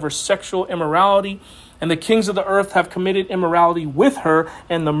passion of her sexual immorality, and the kings of the earth have committed immorality with her,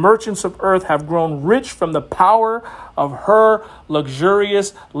 and the merchants of earth have grown rich from the power of her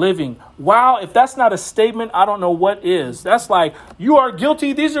luxurious living. Wow, if that's not a statement, I don't know what is. That's like, you are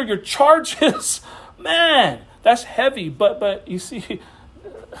guilty. These are your charges. Man, that's heavy. But you see,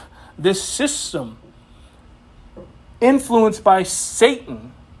 this system influenced by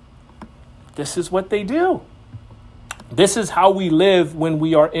Satan, this is what they do. This is how we live when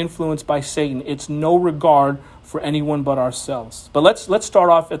we are influenced by Satan. It's no regard for anyone but ourselves. But let's start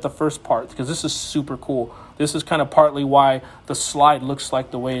off at the first part, because this is super cool. This is kind of partly why the slide looks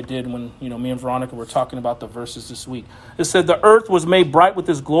like the way it did when, me and Veronica were talking about the verses this week. It said, the earth was made bright with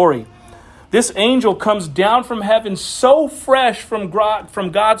his glory. This angel comes down from heaven so fresh from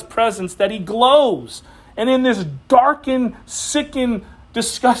God's presence that he glows. And in this darkened, sickened,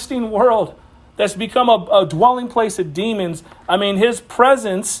 disgusting world that's become a dwelling place of demons, I mean, his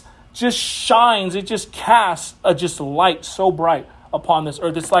presence just shines. It just casts a just light so bright upon this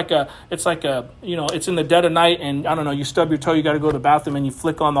earth. It's like it's in the dead of night, and I don't know, you stub your toe, you got to go to the bathroom, and you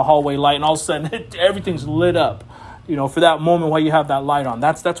flick on the hallway light, and all of a sudden everything's lit up, for that moment while you have that light on.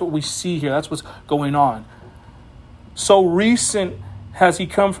 That's what we see here. That's what's going on. So recent has he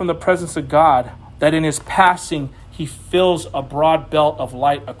come from the presence of God that in his passing, he fills a broad belt of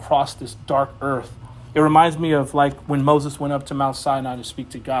light across this dark earth. It reminds me of like when Moses went up to Mount Sinai to speak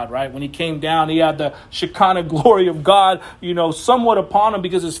to God, right? When he came down, he had the Shekinah glory of God, somewhat upon him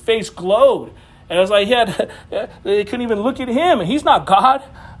because his face glowed. And it was like they couldn't even look at him. And he's not God.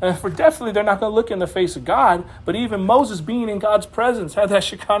 For definitely they're not going to look in the face of God. But even Moses being in God's presence had that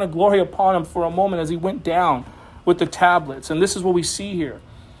Shekinah glory upon him for a moment as he went down with the tablets. And this is what we see here.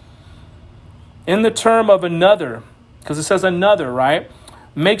 In the term of another, because it says another, right?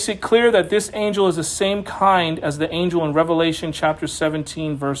 Makes it clear that this angel is the same kind as the angel in Revelation chapter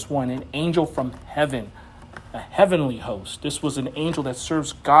 17, verse 1, an angel from heaven, a heavenly host. This was an angel that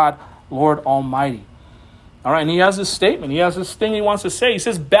serves God, Lord Almighty. All right, and he has this statement. He has this thing he wants to say. He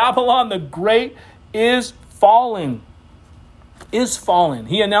says, Babylon the Great is fallen. Is fallen.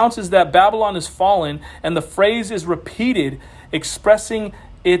 He announces that Babylon is fallen, and the phrase is repeated, expressing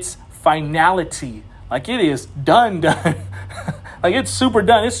its finality. Like it is done. Like, it's super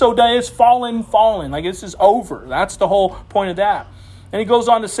done. It's so done. It's fallen. Like, this is over. That's the whole point of that. And he goes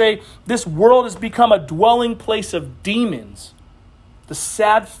on to say, this world has become a dwelling place of demons. The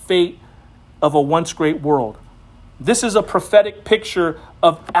sad fate of a once great world. This is a prophetic picture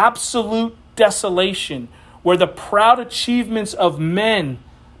of absolute desolation, where the proud achievements of men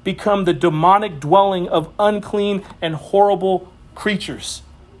become the demonic dwelling of unclean and horrible creatures.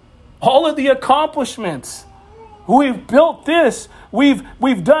 All of the accomplishments. We've built this. We've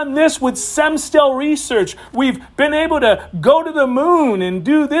done this with stem cell research. We've been able to go to the moon and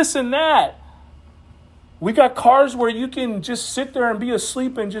do this and that. We got cars where you can just sit there and be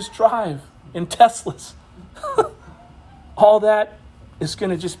asleep and just drive in Teslas. All that is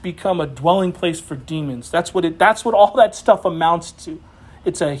going to just become a dwelling place for demons. That's what all that stuff amounts to.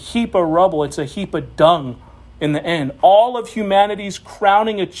 It's a heap of rubble. It's a heap of dung in the end. All of humanity's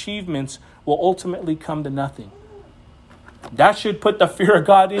crowning achievements will ultimately come to nothing. That should put the fear of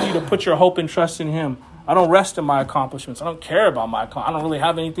God in you to put your hope and trust in him. I don't rest in my accomplishments. I don't care about I don't really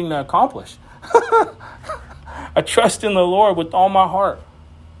have anything to accomplish. I trust in the Lord with all my heart.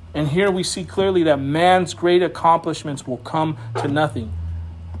 And here we see clearly that man's great accomplishments will come to nothing.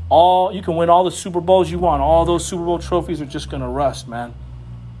 You can win all the Super Bowls you want. All those Super Bowl trophies are just going to rust, man.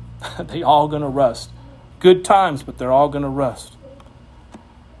 They all going to rust. Good times, but they're all going to rust.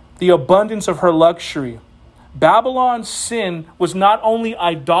 The abundance of her luxury. Babylon's sin was not only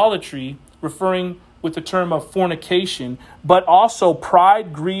idolatry, referring with the term of fornication, but also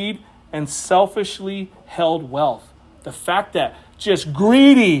pride, greed, and selfishly held wealth. The fact that just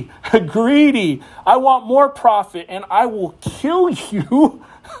greedy, I want more profit and I will kill you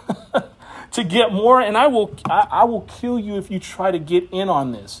to get more, and I will kill you if you try to get in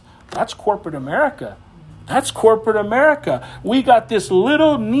on this. That's corporate America. We got this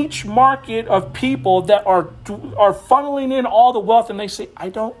little niche market of people that are funneling in all the wealth, and they say, I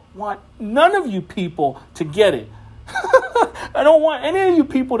don't want none of you people to get it. I don't want any of you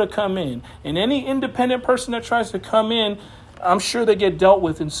people to come in. And any independent person that tries to come in, I'm sure they get dealt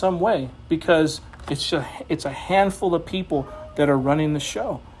with in some way, because it's a handful of people that are running the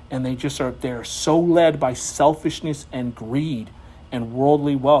show. And they're so led by selfishness and greed and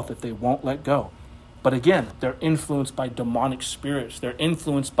worldly wealth that they won't let go. But again, they're influenced by demonic spirits. They're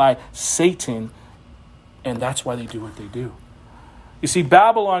influenced by Satan. And that's why they do what they do. You see,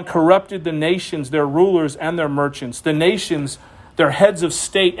 Babylon corrupted the nations, their rulers and their merchants. The nations, their heads of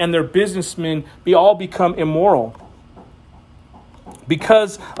state and their businessmen, all become immoral.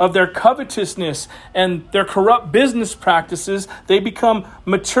 Because of their covetousness and their corrupt business practices, they become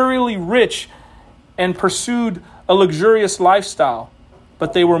materially rich and pursued a luxurious lifestyle.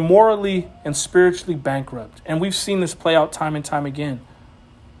 But they were morally and spiritually bankrupt. And we've seen this play out time and time again.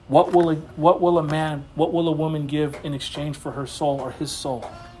 What will a woman give in exchange for her soul or his soul?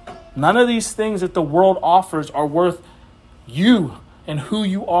 None of these things that the world offers are worth you and who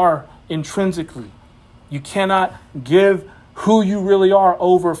you are intrinsically. You cannot give who you really are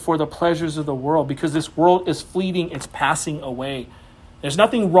over for the pleasures of the world, because this world is fleeting. It's passing away. There's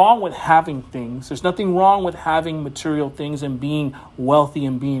nothing wrong with having things. There's nothing wrong with having material things and being wealthy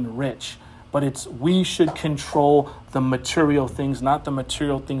and being rich. But we should control the material things, not the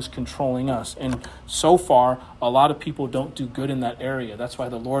material things controlling us. And so far, a lot of people don't do good in that area. That's why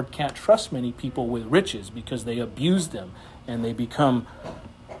the Lord can't trust many people with riches, because they abuse them and they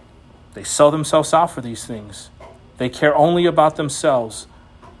sell themselves out for these things. They care only about themselves.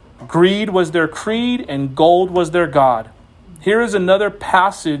 Greed was their creed and gold was their god. Here is another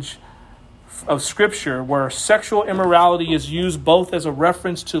passage of scripture where sexual immorality is used both as a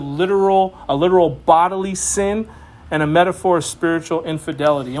reference to a literal bodily sin and a metaphor of spiritual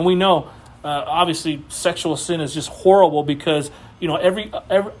infidelity. And we know, obviously, sexual sin is just horrible because, every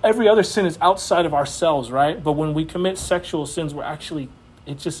other sin is outside of ourselves, right? But when we commit sexual sins, we're actually,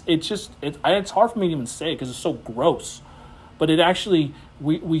 it's hard for me to even say it because it's so gross. But it actually,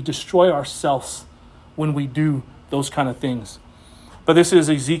 we destroy ourselves when we do those kind of things. But this is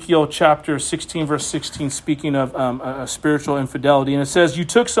Ezekiel chapter 16, verse 16, speaking of spiritual infidelity. And it says, you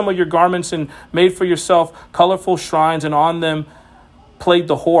took some of your garments and made for yourself colorful shrines, and on them played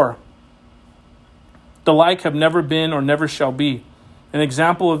the whore. The like have never been or never shall be. An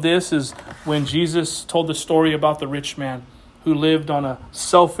example of this is when Jesus told the story about the rich man who lived on a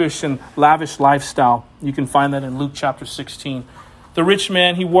selfish and lavish lifestyle. You can find that in Luke chapter 16. The rich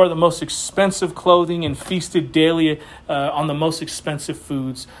man, he wore the most expensive clothing and feasted daily on the most expensive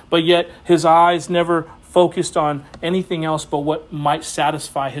foods. But yet his eyes never focused on anything else but what might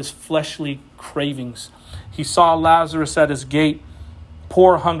satisfy his fleshly cravings. He saw Lazarus at his gate,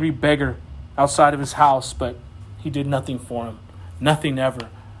 poor hungry beggar outside of his house, but he did nothing for him. Nothing ever.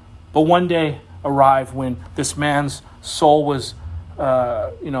 But one day arrived when this man's soul was,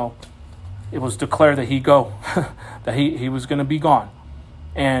 it was declared that that he was going to be gone.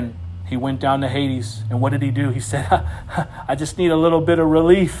 And he went down to Hades. And what did he do? He said, I just need a little bit of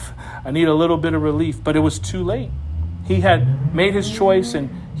relief. I need a little bit of relief. But it was too late. He had made his choice and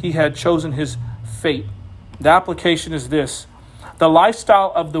he had chosen his fate. The application is this. The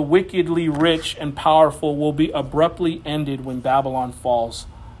lifestyle of the wickedly rich and powerful will be abruptly ended when Babylon falls.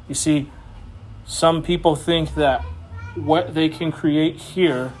 You see, some people think that what they can create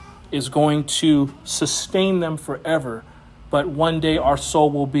here is going to sustain them forever. But one day our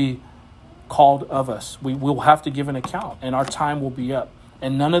soul will be called of us. We will have to give an account and our time will be up.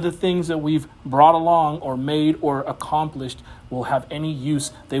 And none of the things that we've brought along or made or accomplished will have any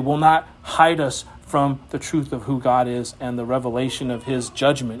use. They will not hide us from the truth of who God is and the revelation of his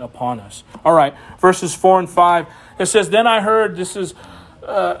judgment upon us. All right, verses 4 and 5. It says, then I heard, this is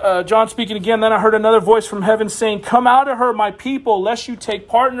John speaking again, then I heard another voice from heaven saying, come out of her, my people, lest you take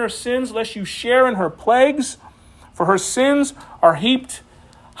part in her sins, lest you share in her plagues. For her sins are heaped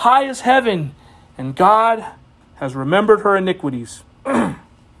high as heaven, and God has remembered her iniquities.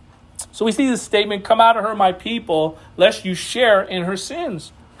 So we see this statement, come out of her, my people, lest you share in her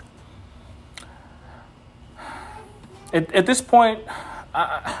sins. At this point,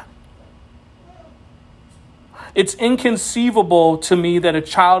 it's inconceivable to me that a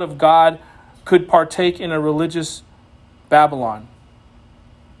child of God could partake in a religious Babylon.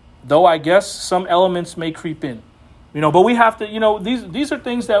 Though I guess some elements may creep in. But we have to, these are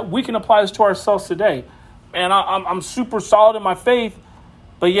things that we can apply this to ourselves today. And I'm super solid in my faith,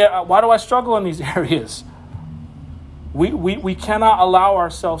 but yet why do I struggle in these areas? We cannot allow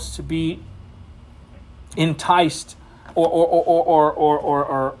ourselves to be enticed or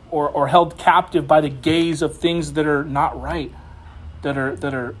held captive by the gaze of things that are not right, that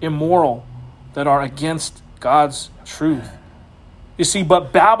are immoral, that are against God's truth. You see,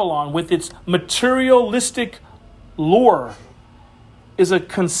 but Babylon, with its materialistic lure, is a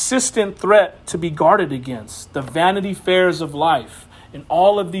consistent threat to be guarded against. The Vanity Fairs of life and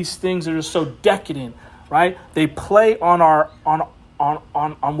all of these things that are so decadent, right? They play on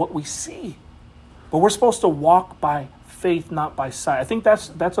on what we see. But we're supposed to walk by faith, not by sight. I think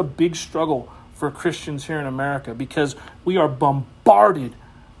that's a big struggle for Christians here in America, because we are bombarded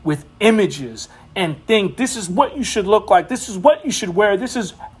with images and think this is what you should look like. This is what you should wear. This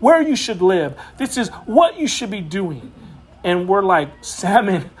is where you should live. This is what you should be doing. And we're like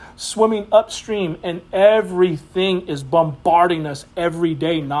salmon swimming upstream, and everything is bombarding us every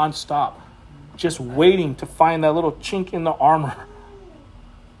day nonstop, just waiting to find that little chink in the armor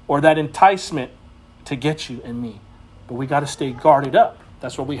or that enticement to get you and me. But we got to stay guarded up.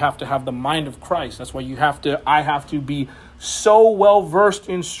 That's why we have to have the mind of Christ. That's why I have to be so well versed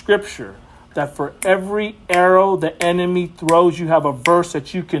in Scripture that for every arrow the enemy throws, you have a verse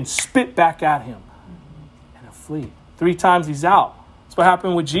that you can spit back at him and he'll flee. 3 times he's out. That's what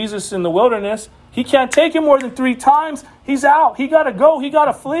happened with Jesus in the wilderness. He can't take him more than 3 times. He's out. He got to go. He got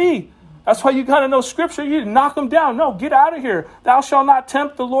to flee. That's why you got to know Scripture. You knock him down. No, get out of here. Thou shalt not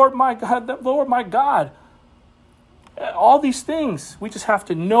tempt the Lord my God. All these things, we just have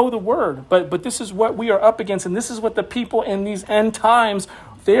to know the word. But this is what we are up against. And this is what the people in these end times,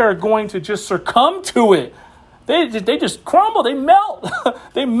 they are going to just succumb to it. They just crumble. They melt.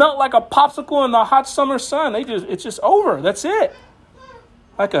 They melt like a popsicle in the hot summer sun. It's just over. That's it.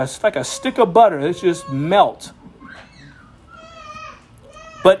 Like a stick of butter. It's just melt.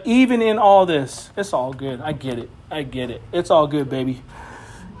 But even in all this, it's all good. I get it. It's all good, baby.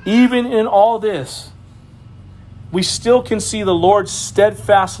 Even in all this, we still can see the Lord's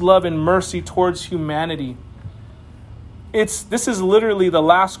steadfast love and mercy towards humanity. This is literally the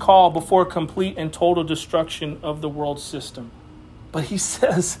last call before complete and total destruction of the world system. But he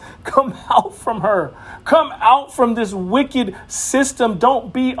says, come out from her. Come out from this wicked system.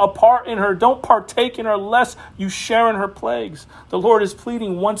 Don't be a part in her. Don't partake in her, lest you share in her plagues. The Lord is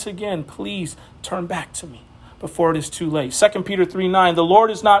pleading once again, please turn back to me before it is too late. 2 Peter 3:9, the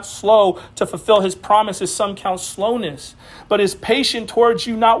Lord is not slow to fulfill his promises, some count slowness, but is patient towards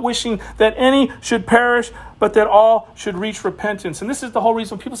you, not wishing that any should perish, but that all should reach repentance. And this is the whole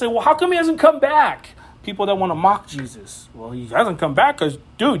reason people say, well, how come he hasn't come back? People that want to mock Jesus. Well, he hasn't come back because,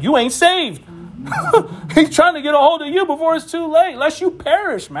 dude, you ain't saved. He's trying to get a hold of you before it's too late, lest you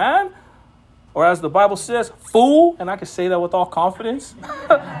perish, man. Or as the Bible says, fool, and I can say that with all confidence.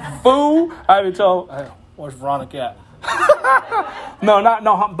 Fool. I even tell, where's Veronica at? No,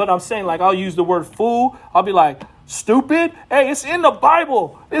 but I'm saying, like, I'll use the word fool. I'll be like, stupid. Hey, it's in the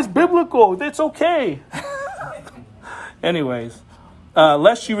Bible. It's biblical. It's okay. Anyways,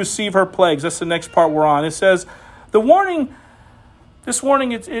 lest you receive her plagues. That's the next part we're on. It says, this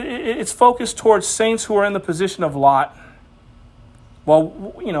warning, it's focused towards saints who are in the position of Lot.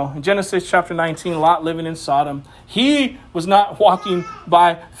 Well, in Genesis chapter 19, Lot living in Sodom, he was not walking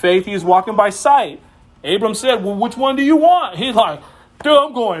by faith. He was walking by sight. Abram said, well, which one do you want? He's like, dude,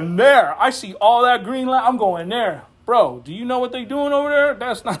 I'm going there. I see all that green light. I'm going there. Bro, do you know what they're doing over there?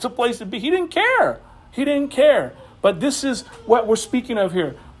 That's not the place to be. He didn't care. But this is what we're speaking of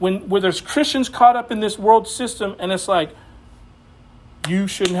here. Where there's Christians caught up in this world system, and it's like, you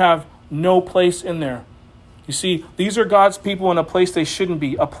shouldn't have no place in there. You see, these are God's people in a place they shouldn't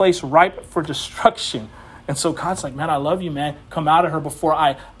be, a place ripe for destruction. And so God's like, man, I love you, man. Come out of her before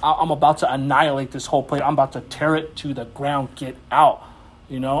I'm about to annihilate this whole place. I'm about to tear it to the ground. Get out,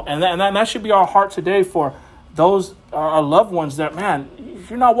 And that should be our heart today for those, our loved ones that, man, if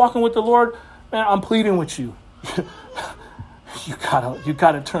you're not walking with the Lord, man, I'm pleading with you. You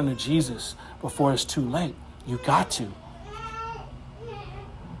gotta turn to Jesus before it's too late. You got to.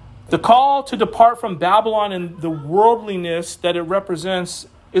 The call to depart from Babylon and the worldliness that it represents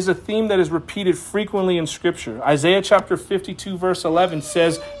is a theme that is repeated frequently in Scripture. Isaiah chapter 52 verse 11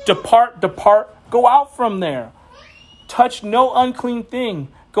 says, depart, go out from there. Touch no unclean thing.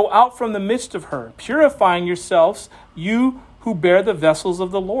 Go out from the midst of her, purifying yourselves, you who bear the vessels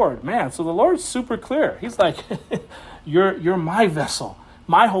of the Lord. Man, so the Lord's super clear. He's like, you're my vessel.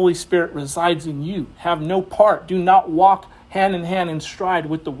 My Holy Spirit resides in you. Have no part. Do not walk hand in hand in stride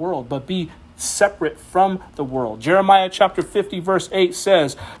with the world, but be separate from the world. Jeremiah chapter 50 verse 8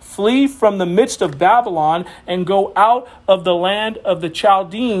 says, flee from the midst of Babylon and go out of the land of the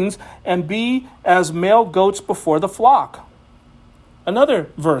Chaldeans and be as male goats before the flock. Another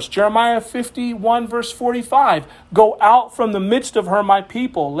verse, Jeremiah 51 verse 45, go out from the midst of her, my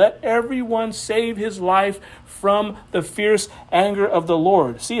people. Let everyone save his life from the fierce anger of the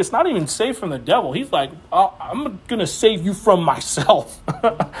Lord. See, it's not even saved from the devil. He's like, I'm going to save you from myself.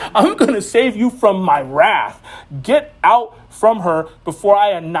 I'm going to save you from my wrath. Get out from her before I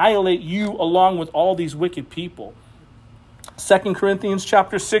annihilate you along with all these wicked people. 2 Corinthians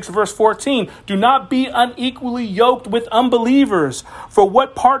chapter 6, verse 14. Do not be unequally yoked with unbelievers. For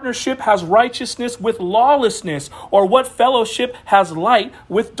what partnership has righteousness with lawlessness? Or what fellowship has light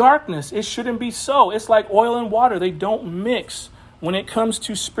with darkness? It shouldn't be so. It's like oil and water. They don't mix. When it comes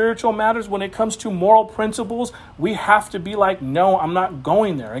to spiritual matters, when it comes to moral principles, we have to be like, no, I'm not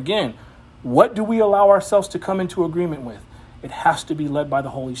going there. Again, what do we allow ourselves to come into agreement with? It has to be led by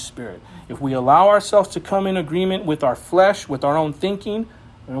the Holy Spirit. If we allow ourselves to come in agreement with our flesh, with our own thinking,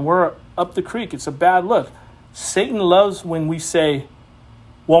 and we're up the creek, it's a bad look. Satan loves when we say,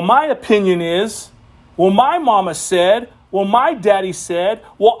 well, my opinion is, well, my mama said, well, my daddy said,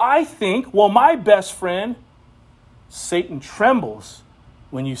 well, I think, well, my best friend. Satan trembles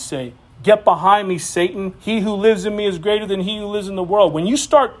when you say, get behind me, Satan. He who lives in me is greater than he who lives in the world. When you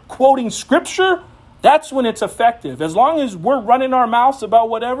start quoting Scripture, that's when it's effective. As long as we're running our mouths about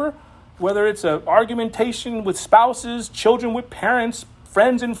whatever, whether it's an argumentation with spouses, children with parents,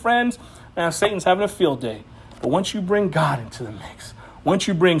 friends and friends, man, Satan's having a field day. But once you bring God into the mix, once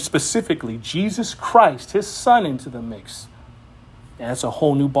you bring specifically Jesus Christ, his son, into the mix, that's a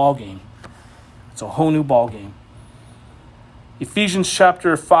whole new ballgame. It's a whole new ballgame. Ephesians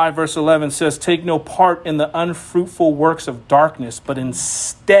chapter 5, verse 11 says, take no part in the unfruitful works of darkness, but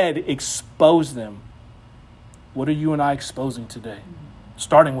instead expose them. What are you and I exposing today?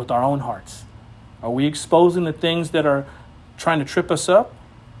 Starting with our own hearts. Are we exposing the things that are trying to trip us up?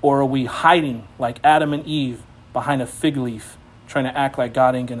 Or are we hiding like Adam and Eve behind a fig leaf, trying to act like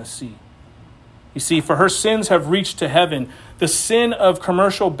God ain't going to see? You see, for her sins have reached to heaven. The sin of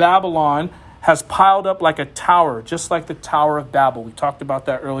commercial Babylon has piled up like a tower, just like the Tower of Babel. We talked about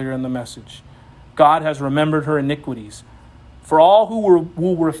that earlier in the message. God has remembered her iniquities. For all who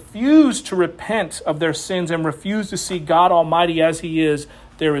will refuse to repent of their sins and refuse to see God Almighty as he is,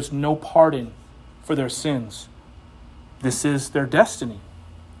 there is no pardon for their sins. This is their destiny,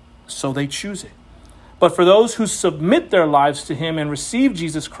 so they choose it. But for those who submit their lives to him and receive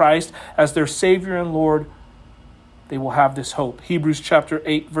Jesus Christ as their Savior and Lord, they will have this hope. Hebrews chapter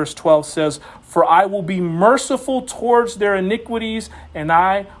 8, verse 12 says, for I will be merciful towards their iniquities, and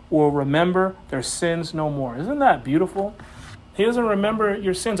I will remember their sins no more. Isn't that beautiful? He doesn't remember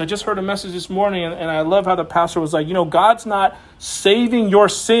your sins. I just heard a message this morning, and I love how the pastor was like, God's not saving your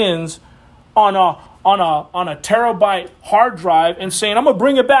sins on a terabyte hard drive and saying, I'm going to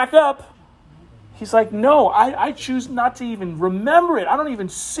bring it back up. He's like, no, I choose not to even remember it. I don't even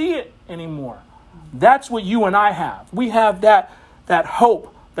see it anymore. That's what you and I have. We have that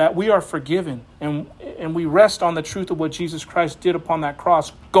hope that we are forgiven, and we rest on the truth of what Jesus Christ did upon that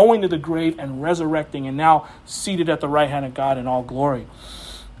cross, going to the grave and resurrecting, and now seated at the right hand of God in all glory.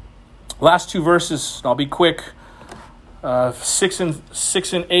 Last two verses, I'll be quick. 6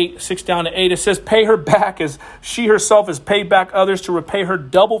 down to 8, it says, pay her back as she herself has paid back others, to repay her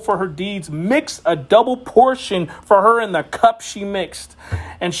double for her deeds. Mix a double portion for her in the cup she mixed.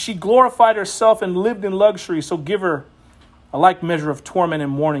 And she glorified herself and lived in luxury. So give her a like measure of torment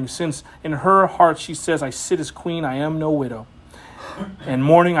and mourning, since in her heart she says, I sit as queen, I am no widow, and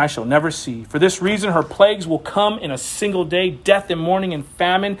mourning I shall never see. For this reason her plagues will come in a single day, death and mourning and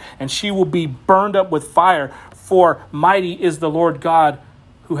famine, and she will be burned up with fire. For mighty is the Lord God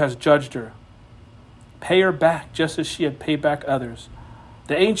who has judged her. Pay her back just as she had paid back others.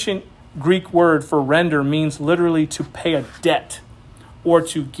 The ancient Greek word for render means literally to pay a debt or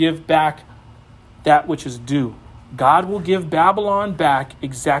to give back that which is due. God will give Babylon back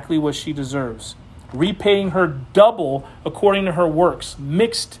exactly what she deserves, repaying her double according to her works,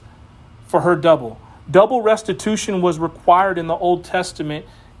 mixed for her double. Double restitution was required in the Old Testament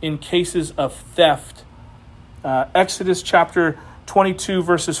in cases of theft. Exodus chapter 22,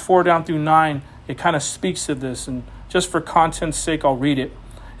 verses 4 down through 9, it kind of speaks to this. And just for content's sake, I'll read it.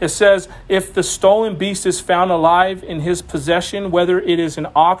 It says, if the stolen beast is found alive in his possession, whether it is an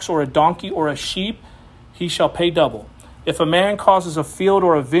ox or a donkey or a sheep, he shall pay double. If a man causes a field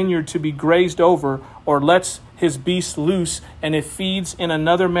or a vineyard to be grazed over, or lets his beast loose, and it feeds in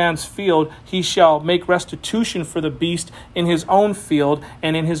another man's field, he shall make restitution for the beast in his own field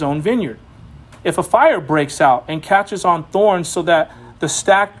and in his own vineyard. If a fire breaks out and catches on thorns so that the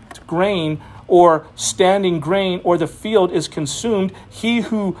stacked grain or standing grain or the field is consumed, he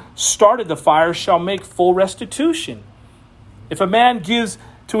who started the fire shall make full restitution. If a man gives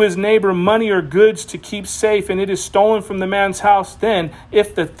to his neighbor money or goods to keep safe, and it is stolen from the man's house, then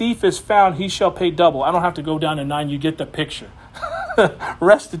if the thief is found, he shall pay double. I don't have to go down to 9. You get the picture.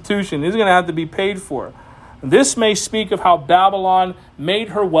 Restitution is going to have to be paid for. This may speak of how Babylon made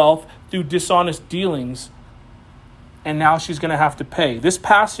her wealth through dishonest dealings, and now she's going to have to pay. This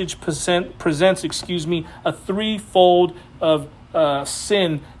passage presents a threefold of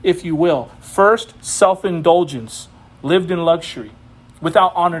sin, if you will. First, self-indulgence, lived in luxury,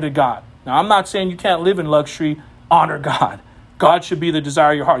 without honor to God. Now, I'm not saying you can't live in luxury, honor God. God should be the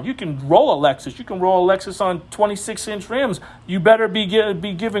desire of your heart. You can roll a Lexus. You can roll a Lexus on 26-inch rims. You better be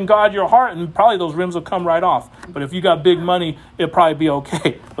giving God your heart, and probably those rims will come right off. But if you got big money, it'll probably be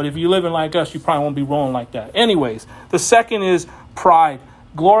okay. But if you're living like us, you probably won't be rolling like that. Anyways, the second is pride,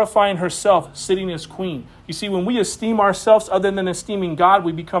 glorifying herself, sitting as queen. You see, when we esteem ourselves other than esteeming God,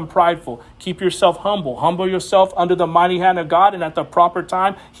 we become prideful. Keep yourself humble. Humble yourself under the mighty hand of God, and at the proper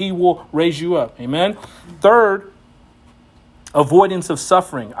time, he will raise you up. Amen. Third, avoidance of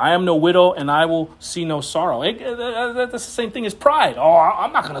suffering. I am no widow, and I will see no sorrow. That's the same thing as pride. Oh,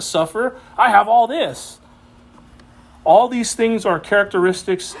 I'm not going to suffer. I have all this. All these things are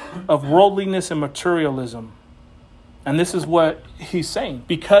characteristics of worldliness and materialism. And this is what he's saying.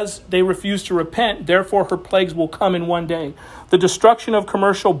 Because they refuse to repent, therefore her plagues will come in one day. The destruction of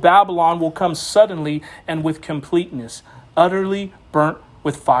commercial Babylon will come suddenly and with completeness, utterly burnt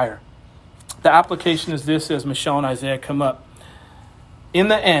with fire. The application is this as Michelle and Isaiah come up. In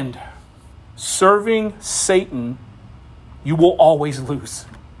the end, serving Satan, you will always lose.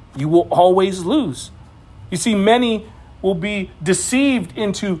 You will always lose. You see, many will be deceived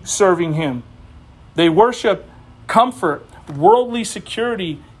into serving him. They worship comfort, worldly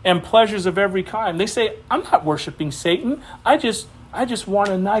security, and pleasures of every kind. They say, I'm not worshiping Satan. I just want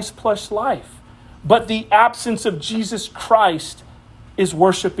a nice, plush life. But the absence of Jesus Christ is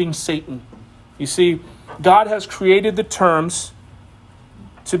worshiping Satan. You see, God has created the terms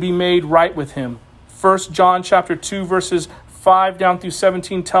to be made right with him. 1 John chapter 2, verses 5 down through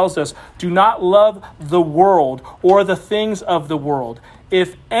 17 tells us, do not love the world or the things of the world.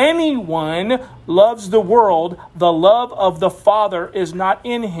 If anyone loves the world, the love of the Father is not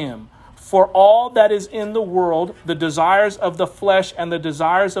in him. For all that is in the world, the desires of the flesh and the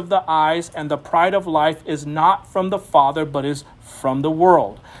desires of the eyes and the pride of life is not from the Father, but is from the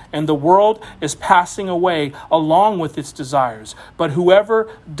world. And the world is passing away along with its desires. But whoever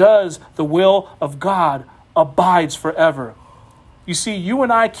does the will of God abides forever. You see, you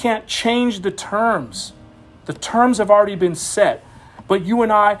and I can't change the terms. The terms have already been set. But you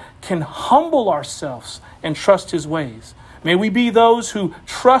and I can humble ourselves and trust his ways. May we be those who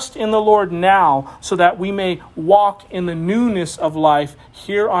trust in the Lord now so that we may walk in the newness of life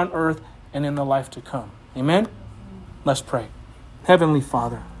here on earth and in the life to come. Amen? Let's pray. Heavenly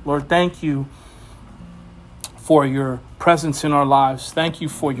Father, Lord, thank you for your presence in our lives. Thank you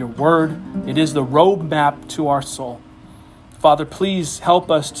for your word. It is the roadmap to our soul. Father, please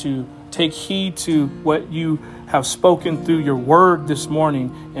help us to take heed to what you have spoken through your word this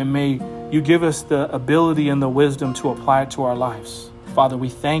morning, and may you give us the ability and the wisdom to apply it to our lives. Father, we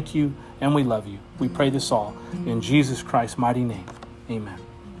thank you and we love you. We pray this all in Jesus Christ's mighty name. Amen.